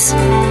yours.